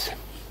this.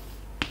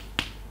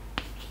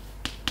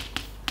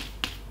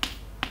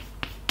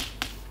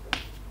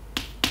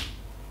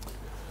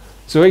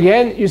 So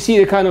again, you see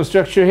the kind of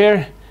structure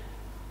here.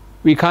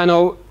 We kind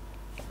of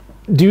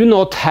do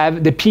not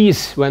have the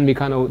piece when we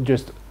kind of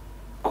just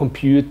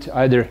compute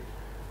either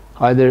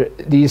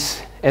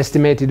these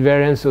estimated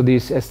variance or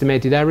this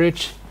estimated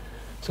average.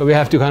 So we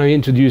have to kind of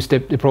introduce the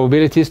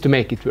probabilities to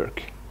make it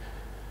work.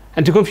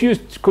 And to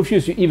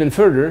confuse you even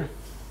further,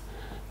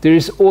 there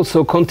is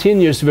also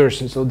continuous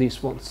versions of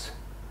these ones.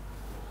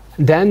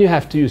 Then you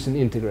have to use an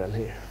integral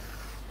here.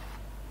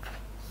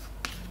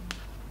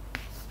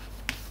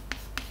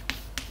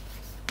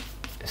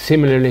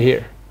 Similarly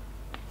here.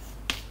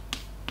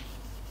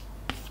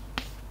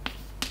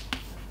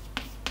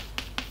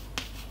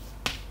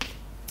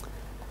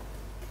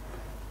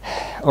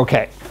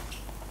 Okay.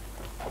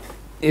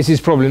 This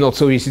is probably not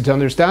so easy to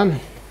understand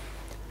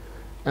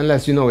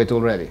unless you know it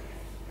already.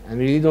 And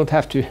we really don't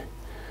have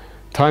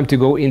time to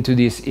go into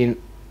this in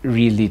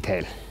real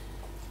detail.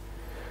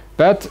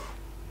 But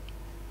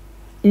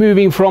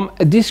moving from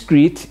a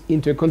discrete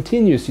into a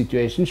continuous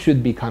situation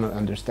should be kind of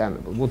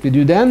understandable. What we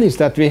do then is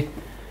that we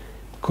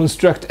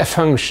construct a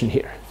function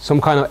here,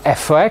 some kind of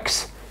f of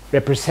x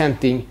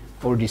representing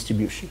our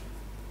distribution.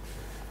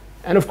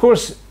 And of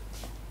course,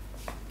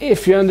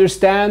 if you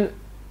understand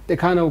the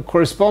kind of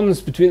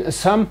correspondence between a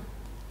sum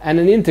and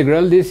an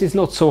integral, this is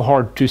not so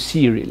hard to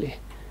see really.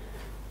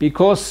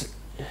 Because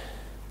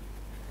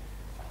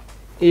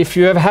if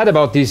you have had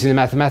about this in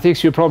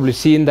mathematics, you've probably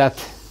seen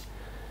that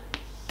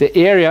the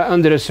area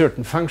under a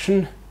certain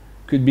function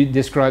could be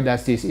described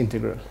as this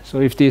integral.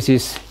 So if this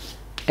is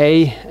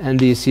a and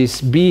this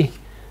is b,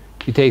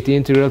 you take the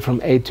integral from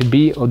a to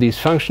b of this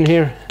function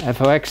here,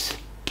 f of x,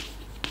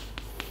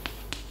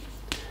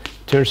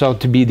 turns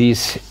out to be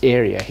this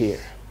area here.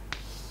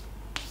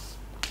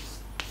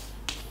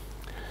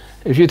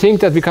 If you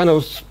think that we kind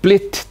of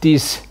split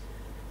this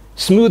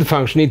smooth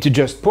function into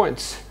just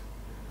points,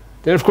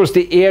 then of course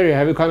the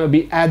area will kind of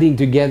be adding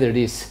together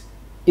these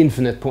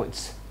infinite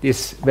points,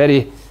 these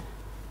very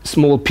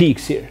small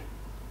peaks here.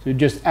 So you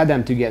just add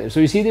them together. So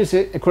you see there's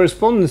a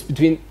correspondence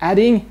between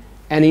adding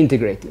and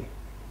integrating.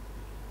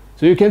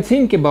 So you can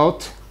think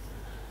about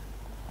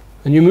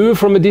when you move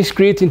from a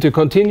discrete into a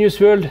continuous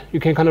world, you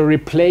can kind of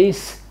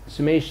replace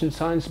summation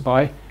signs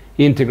by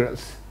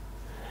integrals.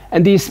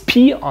 And these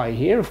pi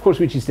here, of course,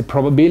 which is the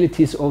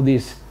probabilities of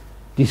these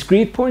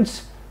discrete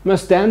points,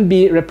 must then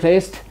be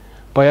replaced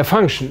by a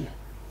function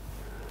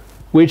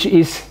which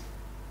is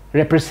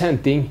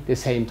representing the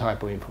same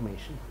type of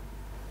information.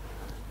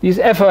 This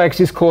f of x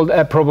is called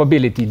a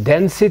probability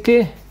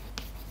density.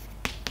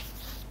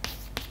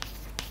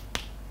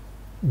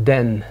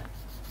 And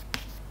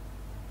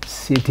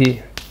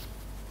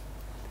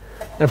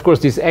of course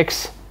this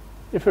x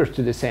refers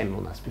to the same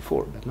one as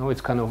before, but now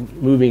it's kind of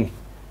moving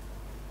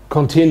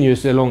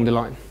continuously along the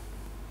line.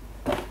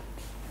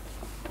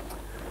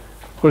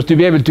 Of course, to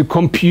be able to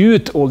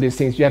compute all these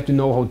things, you have to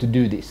know how to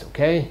do this,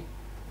 okay?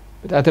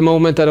 But at the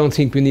moment, I don't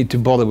think we need to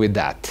bother with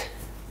that.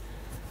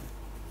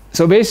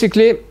 So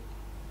basically,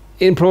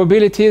 in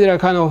probability, there are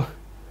kind of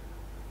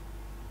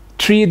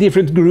 3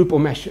 different group of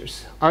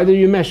measures. Either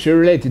you measure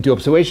related to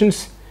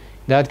observations,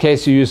 in that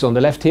case you use on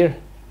the left here,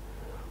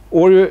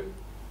 or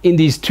in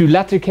these 2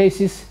 latter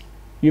cases,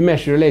 you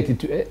measure related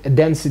to a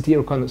density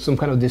or kind of some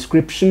kind of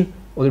description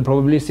of the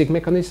probabilistic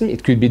mechanism.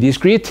 It could be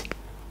discrete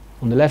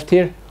on the left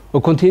here,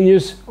 or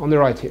continuous on the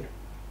right here.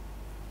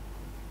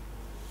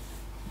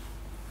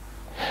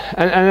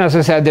 And as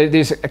I said,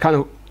 there's a kind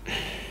of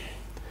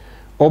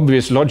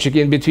obvious logic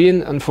in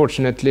between.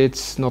 Unfortunately,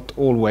 it's not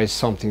always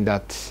something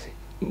that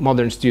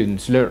modern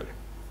students learn.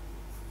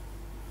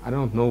 I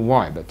don't know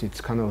why, but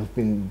it's kind of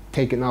been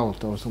taken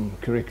out of some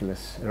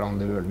curriculums around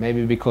the world.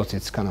 Maybe because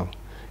it's kind of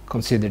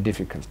considered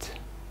difficult.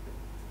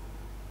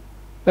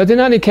 But in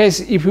any case,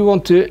 if we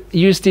want to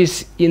use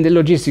this in the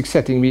logistics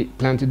setting we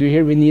plan to do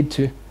here, we need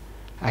to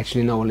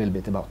actually know a little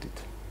bit about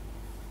it.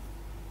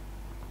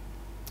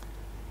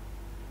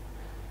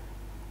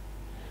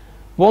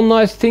 One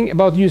nice thing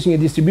about using a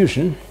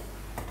distribution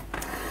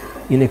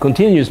in a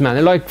continuous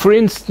manner, like for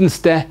instance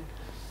the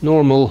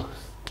normal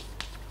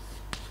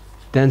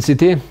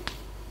density.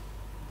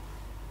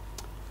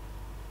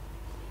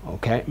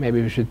 Okay,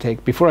 maybe we should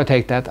take, before I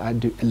take that, I'll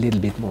do a little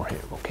bit more here,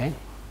 okay?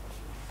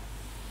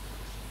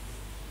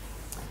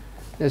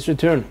 Let's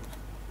return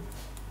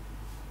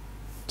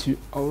to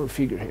our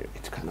figure here.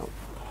 It's kind of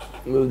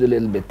moved a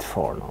little bit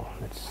far now.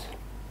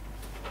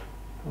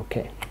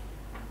 Okay.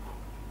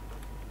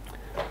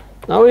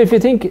 Now if you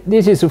think,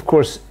 this is of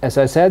course, as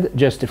I said,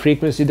 just a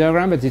frequency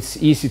diagram, but it's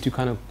easy to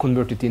kind of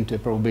convert it into a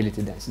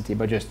probability density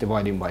by just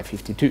dividing by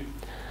 52.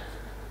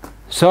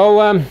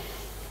 So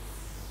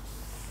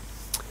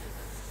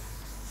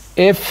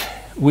if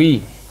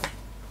we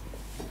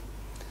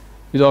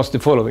would ask the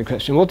following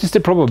question: what is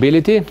the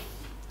probability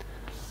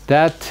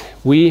that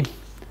we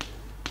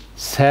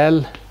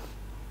sell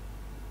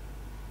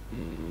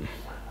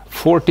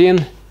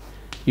 14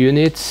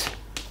 units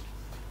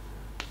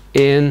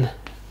in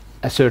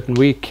a certain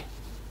week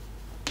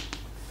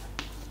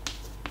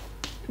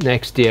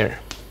next year,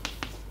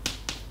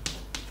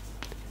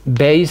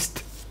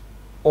 based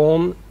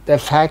on the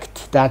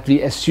fact that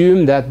we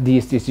assume that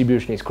this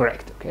distribution is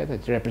correct, okay,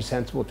 that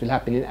represents what will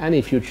happen in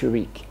any future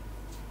week.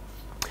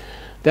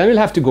 Then we'll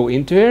have to go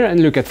into here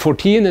and look at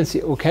 14 and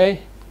see,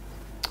 okay,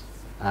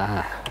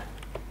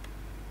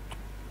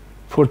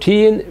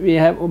 14, we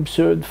have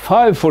observed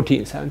 5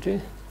 14s, haven't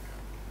we?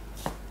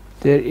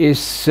 There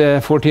is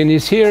 14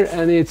 is here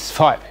and it's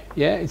 5.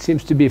 Yeah, it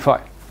seems to be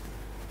 5.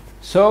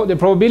 So the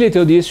probability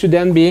of this should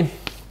then be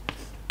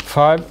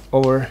 5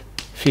 over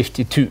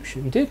 52,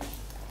 shouldn't it?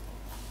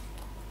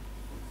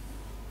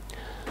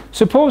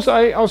 Suppose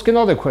I ask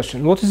another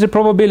question. What is the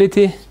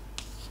probability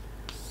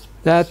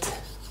that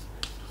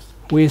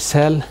we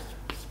sell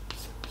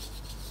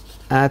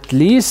at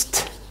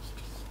least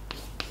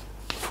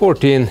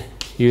 14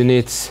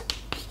 units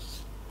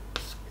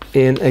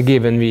in a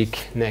given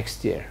week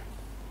next year?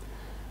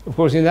 Of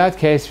course, in that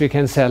case, we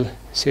can sell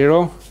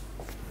 0,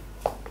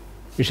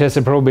 which has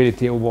a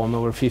probability of 1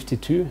 over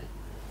 52.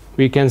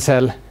 We can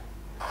sell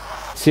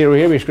 0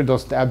 here, which could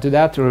just add to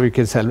that, or we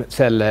can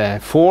sell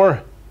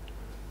 4,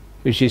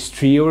 which is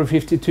 3 over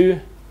 52.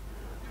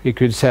 We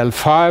could sell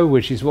 5,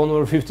 which is 1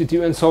 over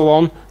 52, and so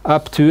on,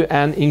 up to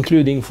and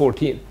including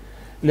 14.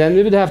 And then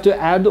we would have to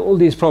add all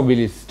these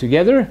probabilities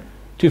together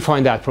to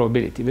find that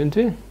probability, wouldn't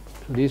we?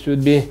 So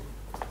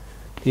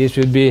this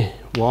would be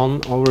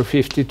 1 over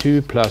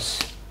 52 plus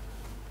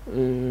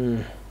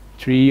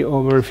 3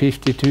 over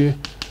 52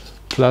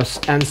 plus,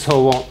 and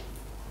so on.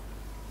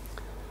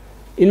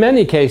 In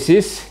many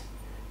cases,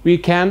 we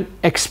can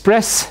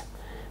express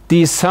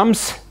these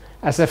sums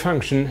as a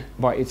function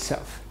by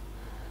itself.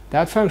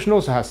 That function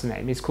also has a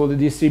name. It's called the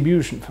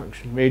distribution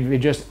function, where we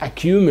just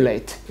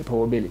accumulate the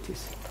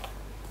probabilities.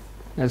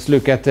 Let's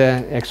look at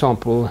the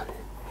example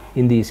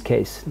in this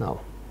case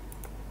now.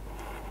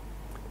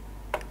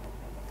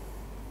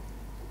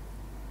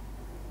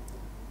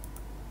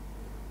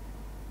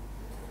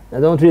 Now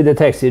don't read the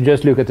text here,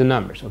 just look at the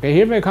numbers. Okay,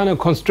 here we kind of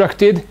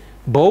constructed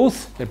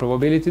both the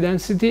probability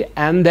density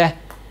and the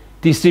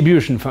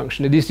distribution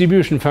function. The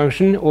distribution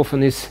function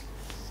often is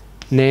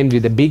named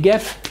with a big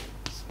F,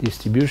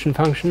 distribution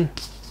function.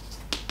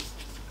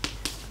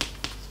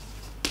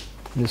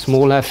 And the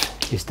small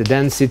f is the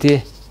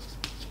density,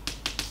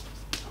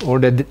 or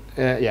the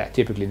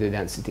typically the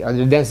density, either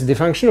the density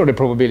function or the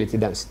probability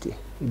density.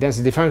 The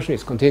density function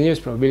is continuous,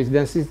 probability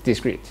density is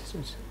discrete. So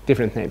it's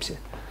different names here.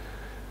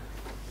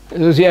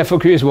 And the f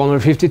of q is 1 over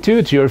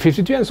 52, 3 over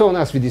 52, and so on,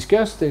 as we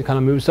discussed. It kind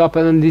of moves up,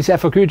 and then this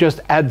f of q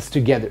just adds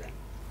together.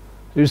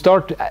 So you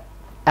start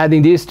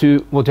adding this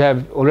to what you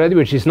have already,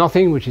 which is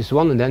nothing, which is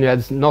 1, and then you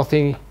add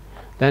nothing,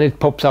 then it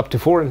pops up to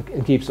 4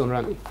 and keeps on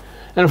running.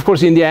 And of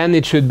course, in the end,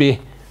 it should be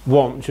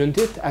 1, shouldn't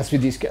it, as we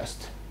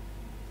discussed.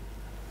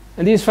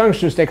 And these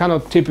functions, they kind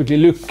of typically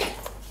look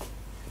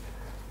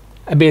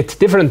a bit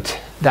different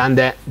than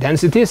the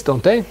densities,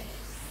 don't they?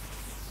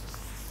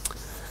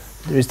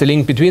 There is the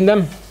link between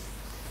them.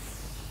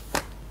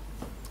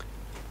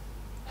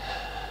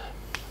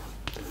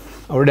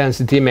 Our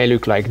density may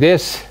look like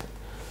this,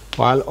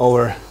 while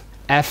our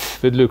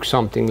f would look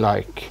something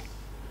like,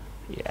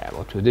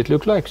 what would it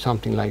look like?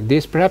 Something like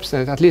this, perhaps.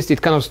 At least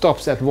it kind of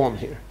stops at 1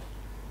 here.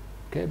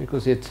 Okay,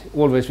 because it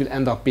always will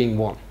end up being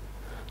 1.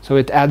 So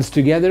it adds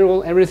together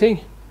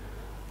everything.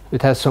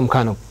 It has some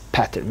kind of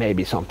pattern,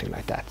 maybe something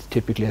like that.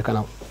 Typically a kind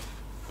of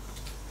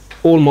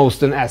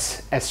almost an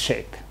S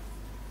shape.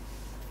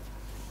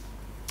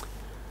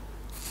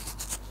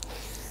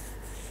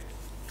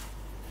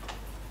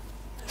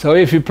 So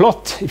if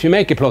you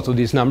make a plot of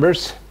these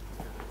numbers,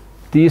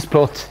 this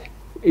plot,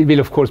 it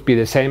will of course be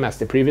the same as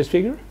the previous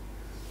figure.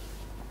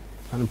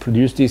 and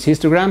produce this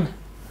histogram,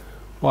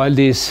 while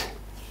this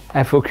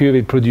FOQ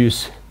will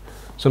produce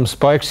some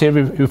spikes here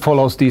who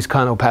follows this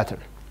kind of pattern.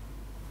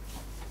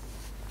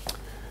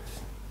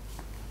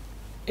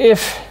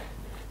 If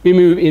we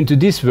move into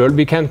this world,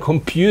 we can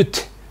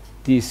compute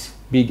this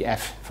big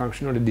F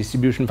function, or the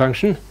distribution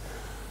function,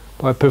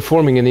 by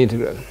performing an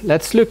integral.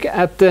 Let's look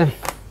at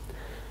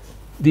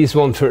this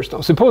one first.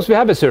 Now, suppose we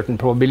have a certain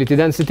probability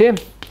density.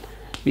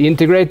 We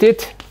integrate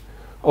it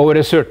over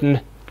a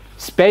certain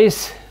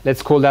space.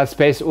 Let's call that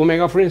space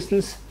omega, for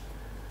instance.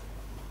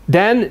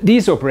 Then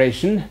this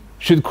operation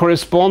should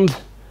correspond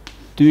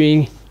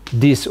doing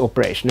this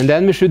operation. And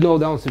then we should know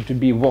the answer to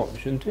be 1,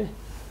 shouldn't we?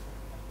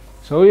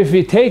 So if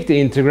we take the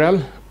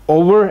integral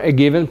over a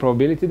given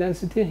probability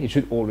density, it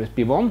should always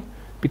be 1,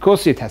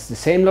 because it has the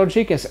same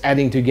logic as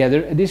adding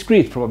together a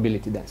discrete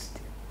probability density.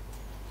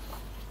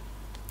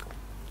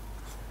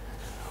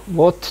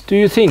 What do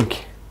you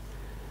think?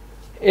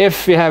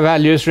 If we have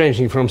values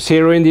ranging from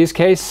 0 in this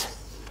case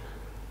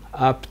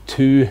up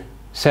to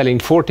selling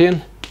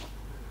 14,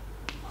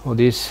 or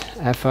this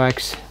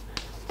fx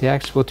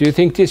dx, what do you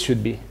think this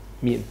should be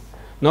mean?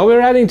 Now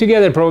we're adding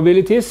together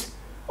probabilities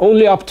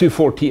only up to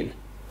 14,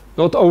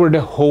 not over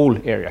the whole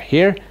area.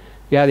 Here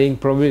we're adding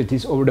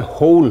probabilities over the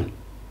whole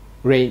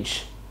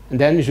range, and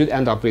then we should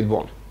end up with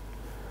 1.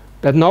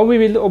 But now we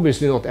will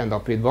obviously not end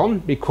up with 1,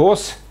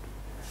 because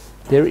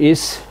there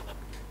is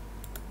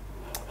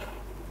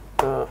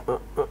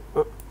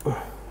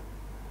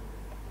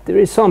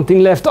something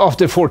left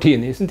after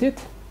 14, isn't it?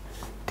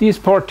 This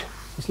part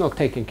is not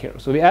taken care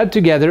of. So we add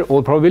together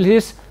all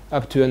probabilities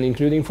up to and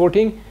including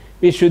 14,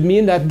 which should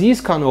mean that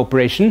this kind of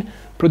operation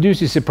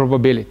produces a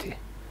probability.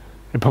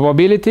 The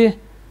probability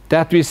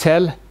that we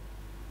sell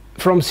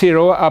from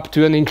 0 up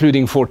to and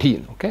including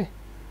 14, okay?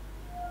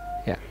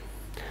 Yeah.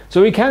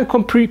 So we can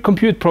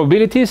compute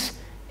probabilities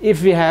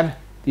if we have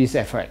this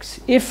fx.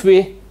 If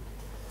we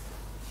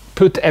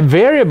put a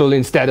variable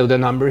instead of the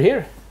number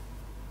here,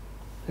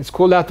 let's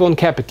call that one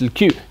capital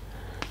Q,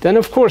 then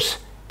of course,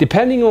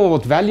 depending on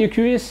what value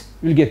Q is,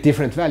 we'll get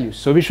different values.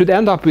 So we should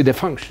end up with a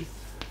function.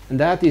 And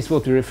that is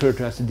what we refer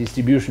to as a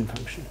distribution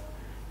function,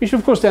 which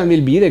of course then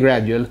will be the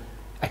gradual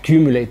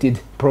accumulated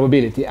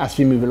probability as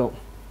we move along.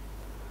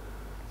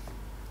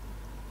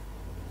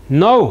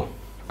 Now,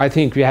 I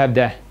think we have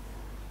the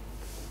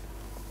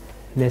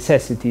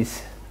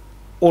necessities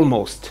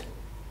almost.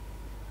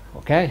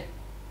 Okay?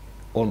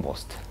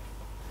 Almost.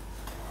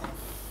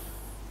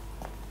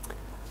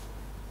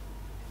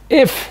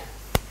 If,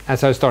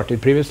 as I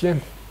started previously,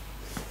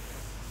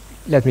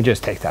 let me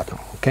just take that now,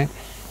 okay?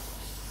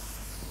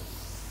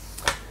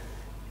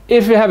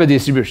 If we have a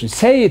distribution,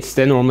 say it's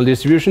the normal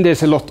distribution,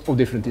 there's a lot of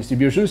different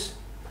distributions.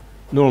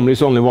 Normally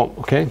it's only one,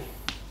 okay?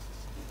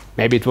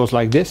 Maybe it was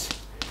like this.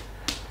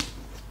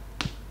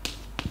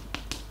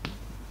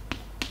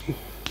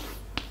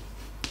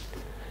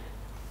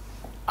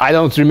 I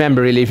don't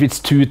remember really if it's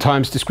 2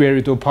 times the square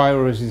root of pi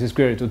or if it's the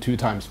square root of 2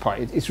 times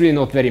pi. It's really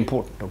not very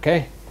important,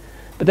 okay?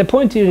 But the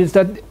point here is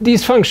that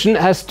this function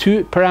has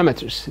 2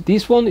 parameters.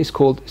 This one is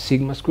called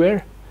sigma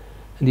square,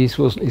 and this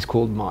one is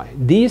called mi.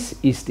 This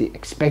is the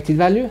expected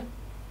value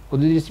of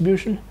the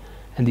distribution,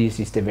 and this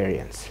is the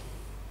variance.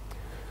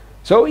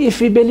 So if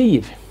we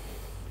believe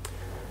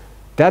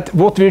that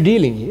what we're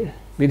dealing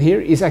with here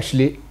is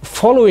actually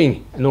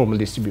following a normal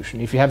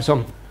distribution, if you have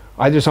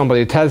either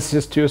somebody tells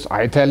this to us,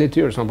 I tell it to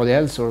you, or somebody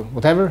else, or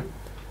whatever,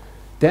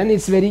 then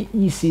it's very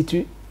easy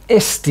to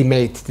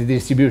estimate the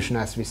distribution,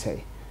 as we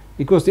say.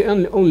 Because the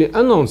only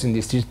unknowns in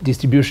this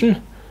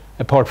distribution,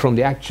 apart from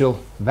the actual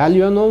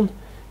value unknown,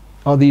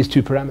 are these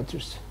 2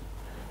 parameters.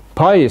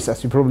 Pi is,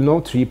 as you probably know,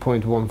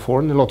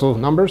 3.14 in a lot of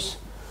numbers.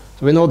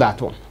 So we know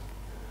that one.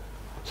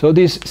 So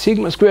this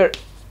sigma square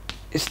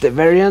is the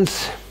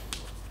variance,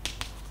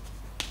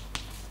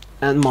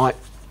 and mi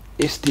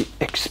is the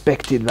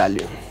expected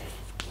value.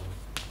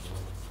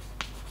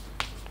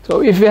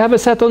 So if we have a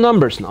set of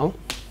numbers now,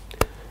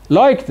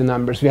 like the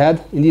numbers we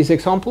had in this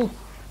example,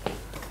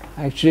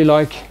 actually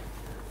like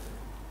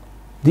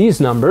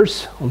these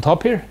numbers on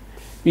top here,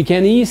 we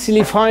can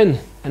easily find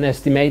an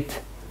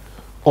estimate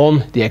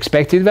on the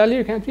expected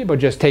value, can't we? By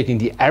just taking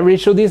the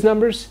average of these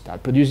numbers,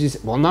 that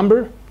produces one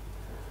number.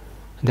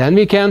 Then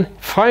we can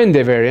find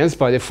the variance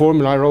by the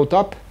formula I wrote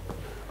up,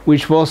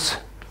 which was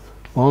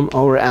 1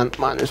 over n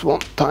minus 1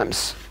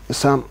 times the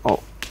sum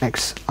of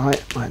xi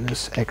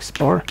minus x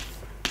bar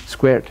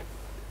squared.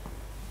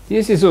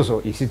 This is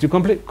also easy to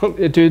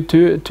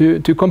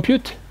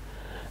compute.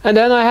 And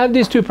then I have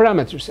these 2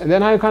 parameters, and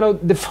then I kind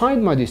of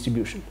define my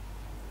distribution.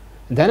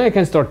 And then I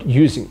can start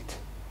using it,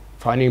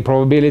 finding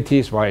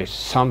probabilities why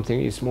something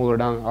is smaller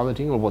than other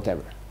thing or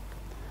whatever.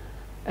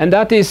 And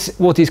that is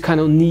what is kind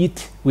of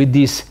neat with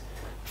these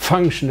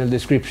functional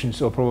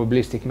descriptions of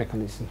probabilistic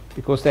mechanism,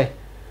 because they,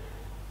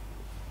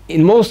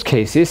 in most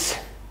cases,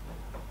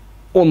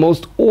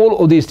 almost all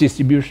of these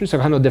distributions are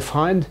kind of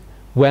defined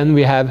when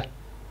we have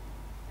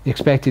the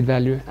expected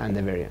value and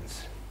the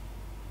variance.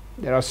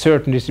 There are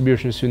certain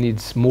distributions who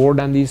needs more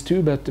than these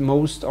 2, but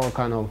most are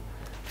kind of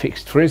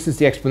fixed. For instance,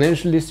 the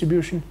exponential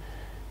distribution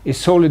is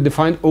solely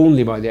defined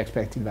only by the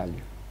expected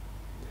value.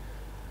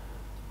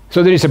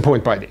 So there is a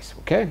point by this,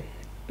 okay?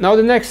 Now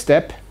the next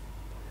step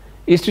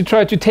is to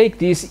try to take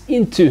this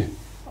into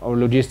our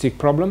logistic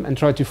problem and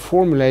try to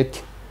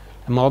formulate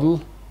a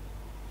model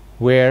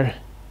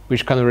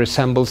which kind of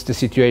resembles the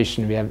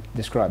situation we have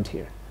described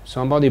here.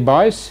 Somebody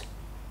buys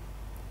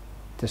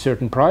at a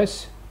certain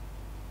price,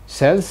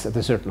 sells at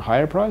a certain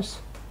higher price,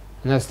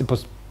 and has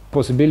the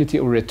possibility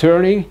of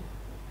returning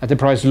at a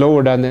price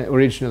lower than the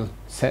original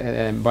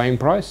buying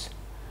price,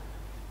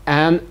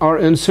 and are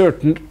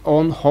uncertain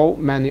on how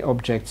many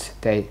objects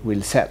they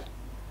will sell.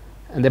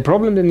 And the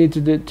problem they need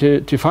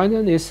to find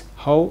then is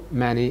how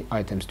many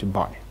items to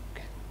buy.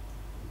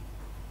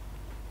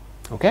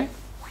 Okay?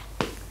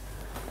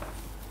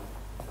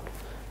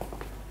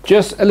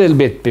 Just a little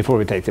bit before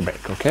we take the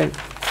break, okay?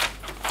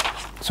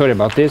 Sorry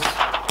about this.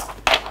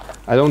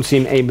 I don't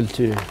seem able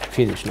to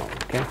finish now,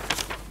 okay?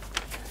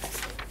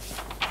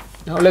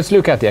 Now let's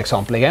look at the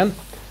example again.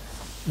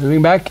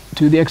 Moving back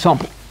to the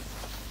example.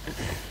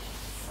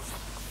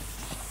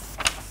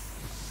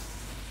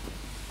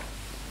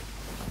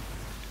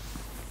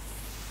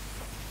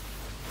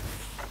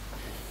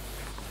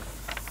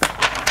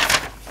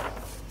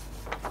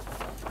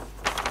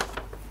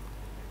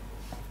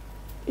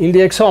 In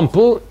the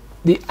example,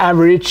 the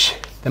average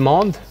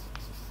demand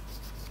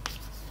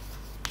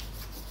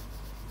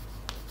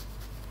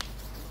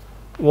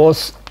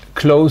was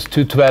close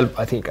to 12,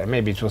 I think, or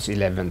maybe it was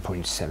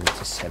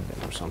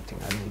 11.77 or something,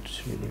 I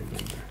don't really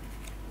remember.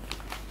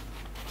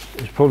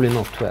 It's probably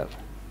not 12.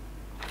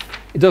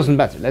 It doesn't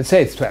matter, let's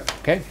say it's 12,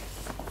 okay?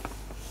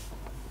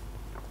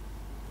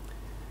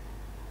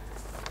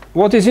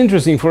 What is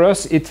interesting for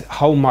us is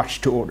how much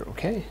to order,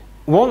 okay?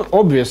 One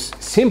obvious,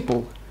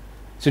 simple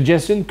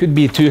suggestion could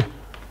be to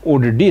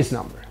order this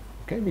number,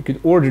 okay? We could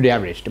order the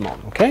average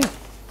demand, okay?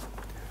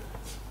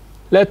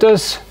 Let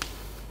us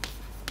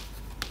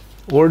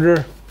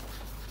order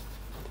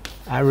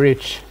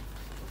average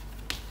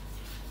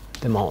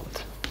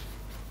demand.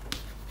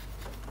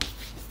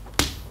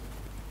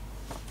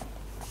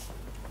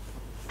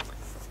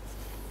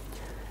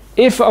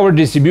 If our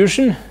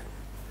distribution,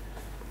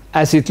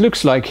 as it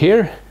looks like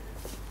here,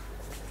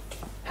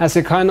 has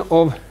a kind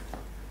of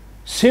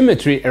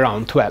symmetry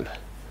around 12,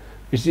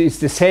 which is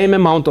the same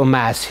amount of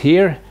mass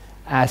here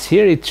as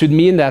here, it should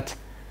mean that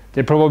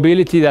the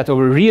probability that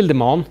our real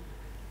demand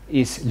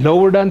is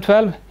lower than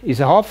 12 is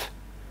a half,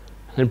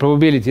 and the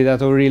probability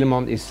that our real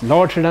demand is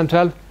larger than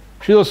 12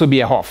 should also be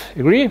a half.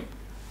 Agree?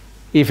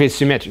 If it's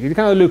symmetric. It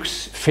kind of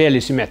looks fairly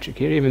symmetric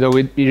here, even though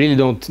we really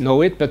don't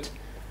know it, but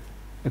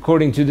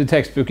according to the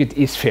textbook it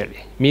is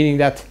fairly. Meaning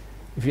that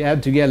if you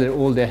add together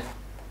all the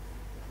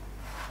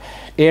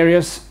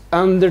areas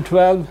under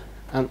 12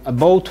 and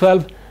above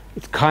 12,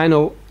 it's kind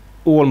of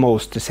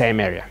almost the same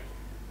area.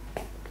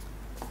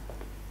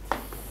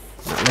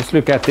 Now let's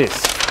look at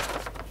this.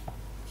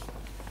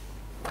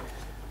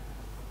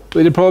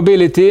 With the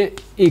probability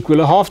equal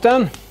to half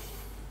then,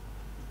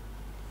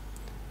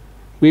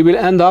 we will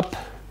end up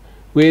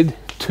with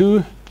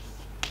too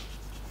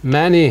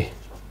many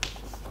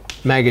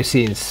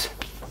magazines.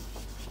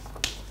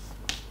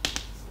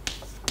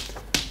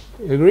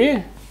 You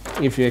agree?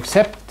 If you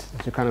accept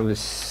the kind of a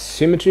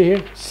symmetry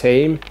here,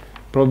 same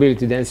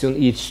probability density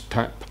on each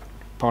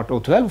part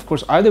of 12, of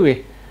course, either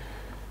way,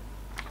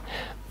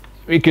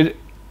 we could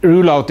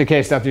rule out the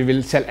case that we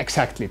will sell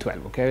exactly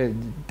 12, okay?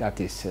 That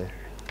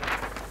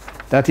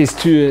is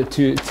too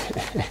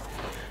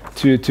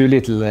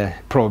little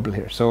probable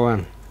here. So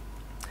in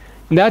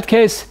that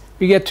case,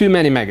 we get too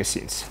many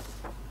magazines.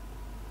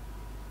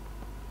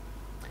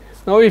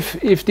 Now,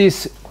 if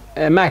this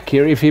Mac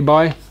here, if he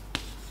buys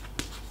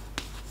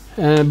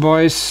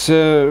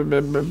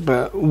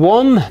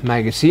one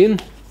magazine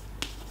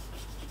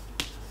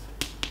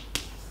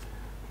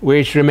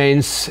which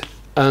remains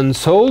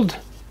unsold,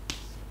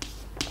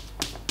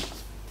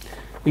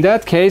 in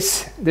that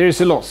case there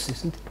is a loss,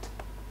 isn't it?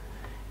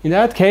 In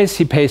that case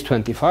he pays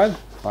 25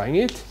 buying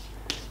it,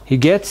 he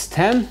gets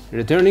 10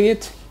 returning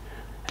it,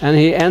 and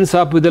he ends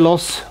up with a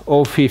loss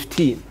of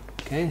 15.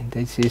 Okay,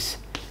 this is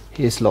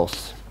his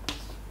loss.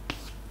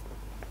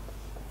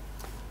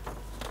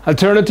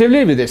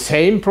 Alternatively, with the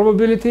same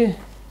probability,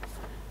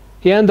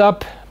 he ends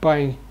up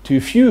buying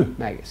too few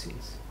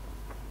magazines.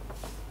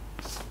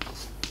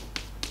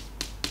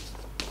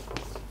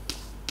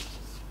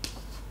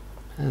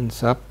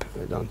 Ends up,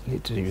 I don't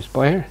need to use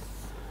by here,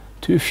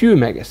 too few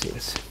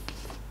magazines.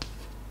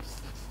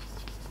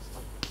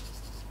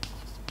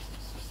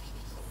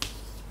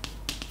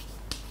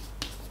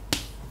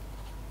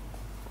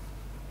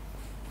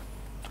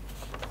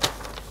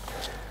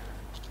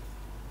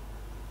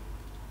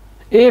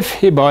 If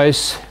he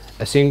buys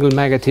a single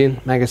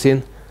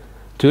magazine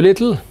too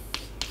little,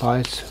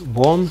 buys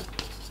one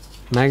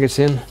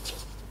magazine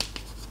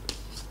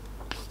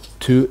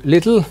too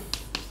little,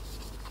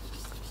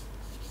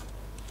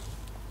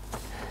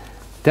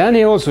 then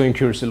he also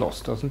incurs a loss,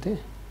 doesn't he?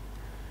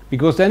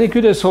 Because then he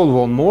could have sold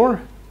one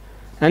more,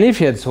 and if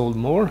he had sold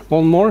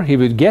one more, he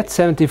would get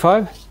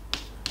 75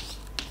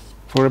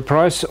 for a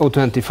price of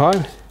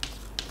 25,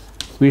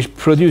 which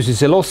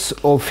produces a loss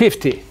of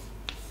 50.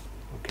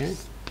 Okay.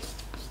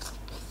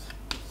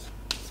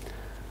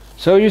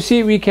 So you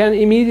see, we can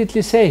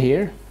immediately say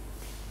here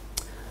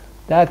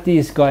that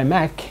this guy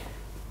Mac,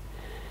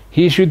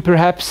 he should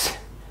perhaps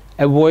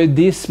avoid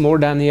this more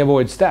than he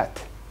avoids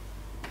that.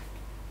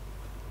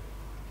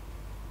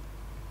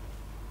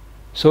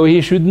 So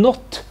he should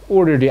not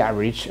order the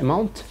average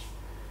amount.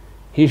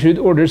 He should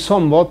order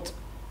somewhat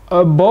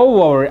above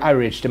our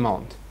average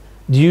amount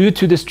due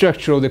to the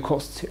structure of the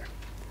costs here.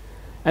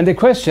 And the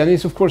question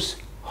is, of course,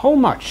 how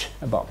much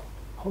above?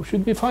 How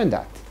should we find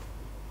that?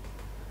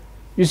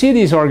 You see,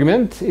 this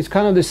argument is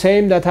kind of the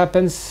same that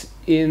happens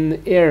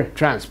in air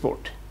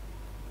transport.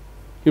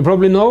 You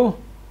probably know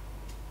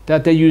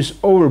that they use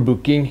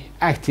overbooking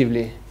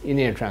actively in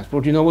air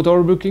transport. You know what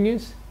overbooking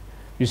is?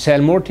 You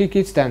sell more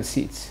tickets than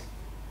seats.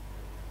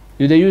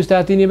 Do they use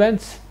that in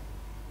events?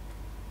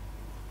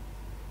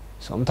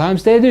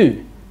 Sometimes they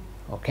do.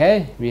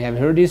 Okay, we have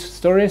heard these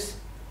stories.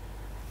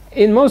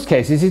 In most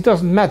cases it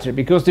doesn't matter,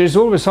 because there's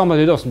always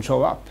somebody who doesn't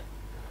show up.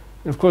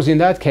 And of course, in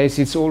that case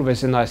it's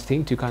always a nice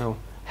thing to kind of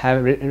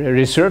have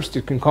reserves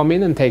that can come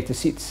in and take the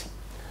seats.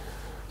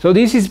 So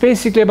this is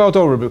basically about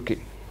overbooking,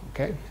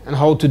 okay, and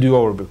how to do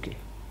overbooking.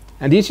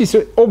 And this is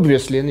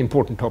obviously an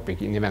important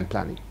topic in event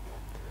planning.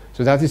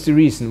 So that is the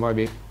reason why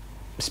we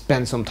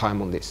spend some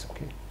time on this.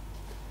 Okay.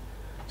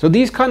 So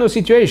this kind of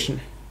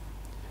situation,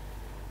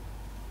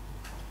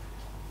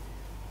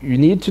 you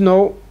need to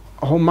know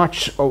how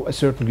much of a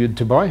certain good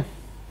to buy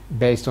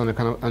based on a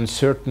kind of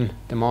uncertain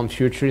demand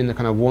future in a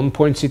kind of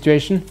one-point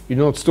situation. You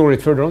don't store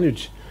it further on.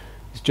 It's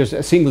just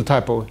a single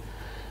type of.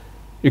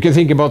 You can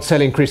think about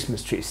selling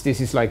Christmas trees.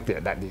 This is like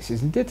this,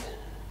 isn't it?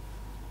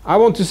 I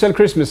want to sell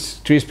Christmas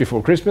trees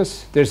before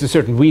Christmas. There's a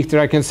certain week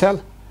that I can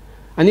sell.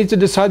 I need to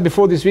decide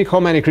before this week how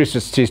many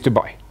Christmas trees to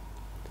buy.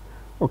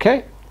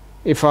 Okay?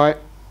 If I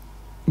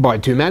buy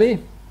too many,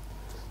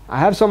 I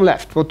have some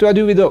left. What do I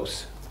do with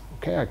those?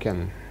 Okay, I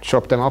can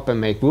chop them up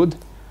and make wood.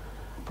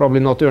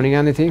 Probably not earning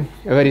anything.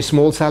 A very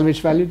small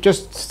salvage value.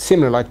 Just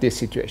similar like this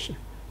situation.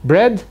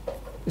 Bread,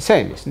 the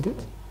same, isn't it?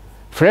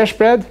 Fresh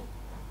bread,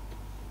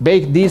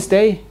 baked this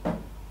day,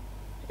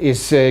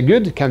 is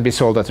good, can be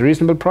sold at a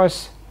reasonable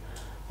price.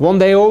 1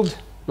 day old,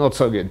 not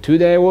so good. 2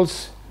 day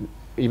olds,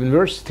 even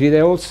worse. 3 day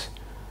olds,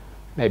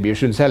 maybe you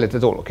shouldn't sell it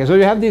at all. Okay, so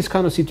you have this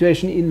kind of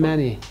situation in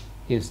many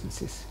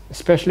instances,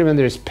 especially when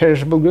there is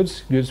perishable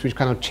goods, goods which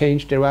kind of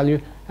change their value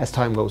as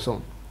time goes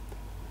on.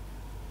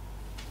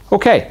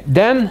 Okay,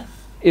 then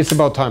it's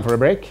about time for a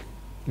break.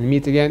 We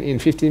meet again in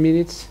 15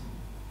 minutes,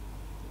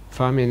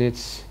 5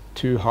 minutes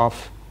to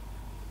half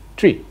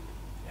 3.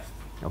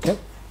 Okay.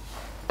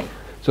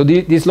 So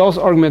this last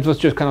argument was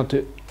just kind of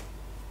to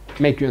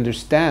make you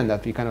understand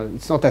that we kind of,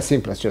 it's not as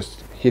simple as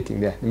just hitting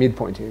the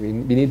midpoint here. We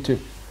need to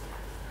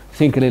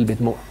think a little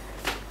bit more.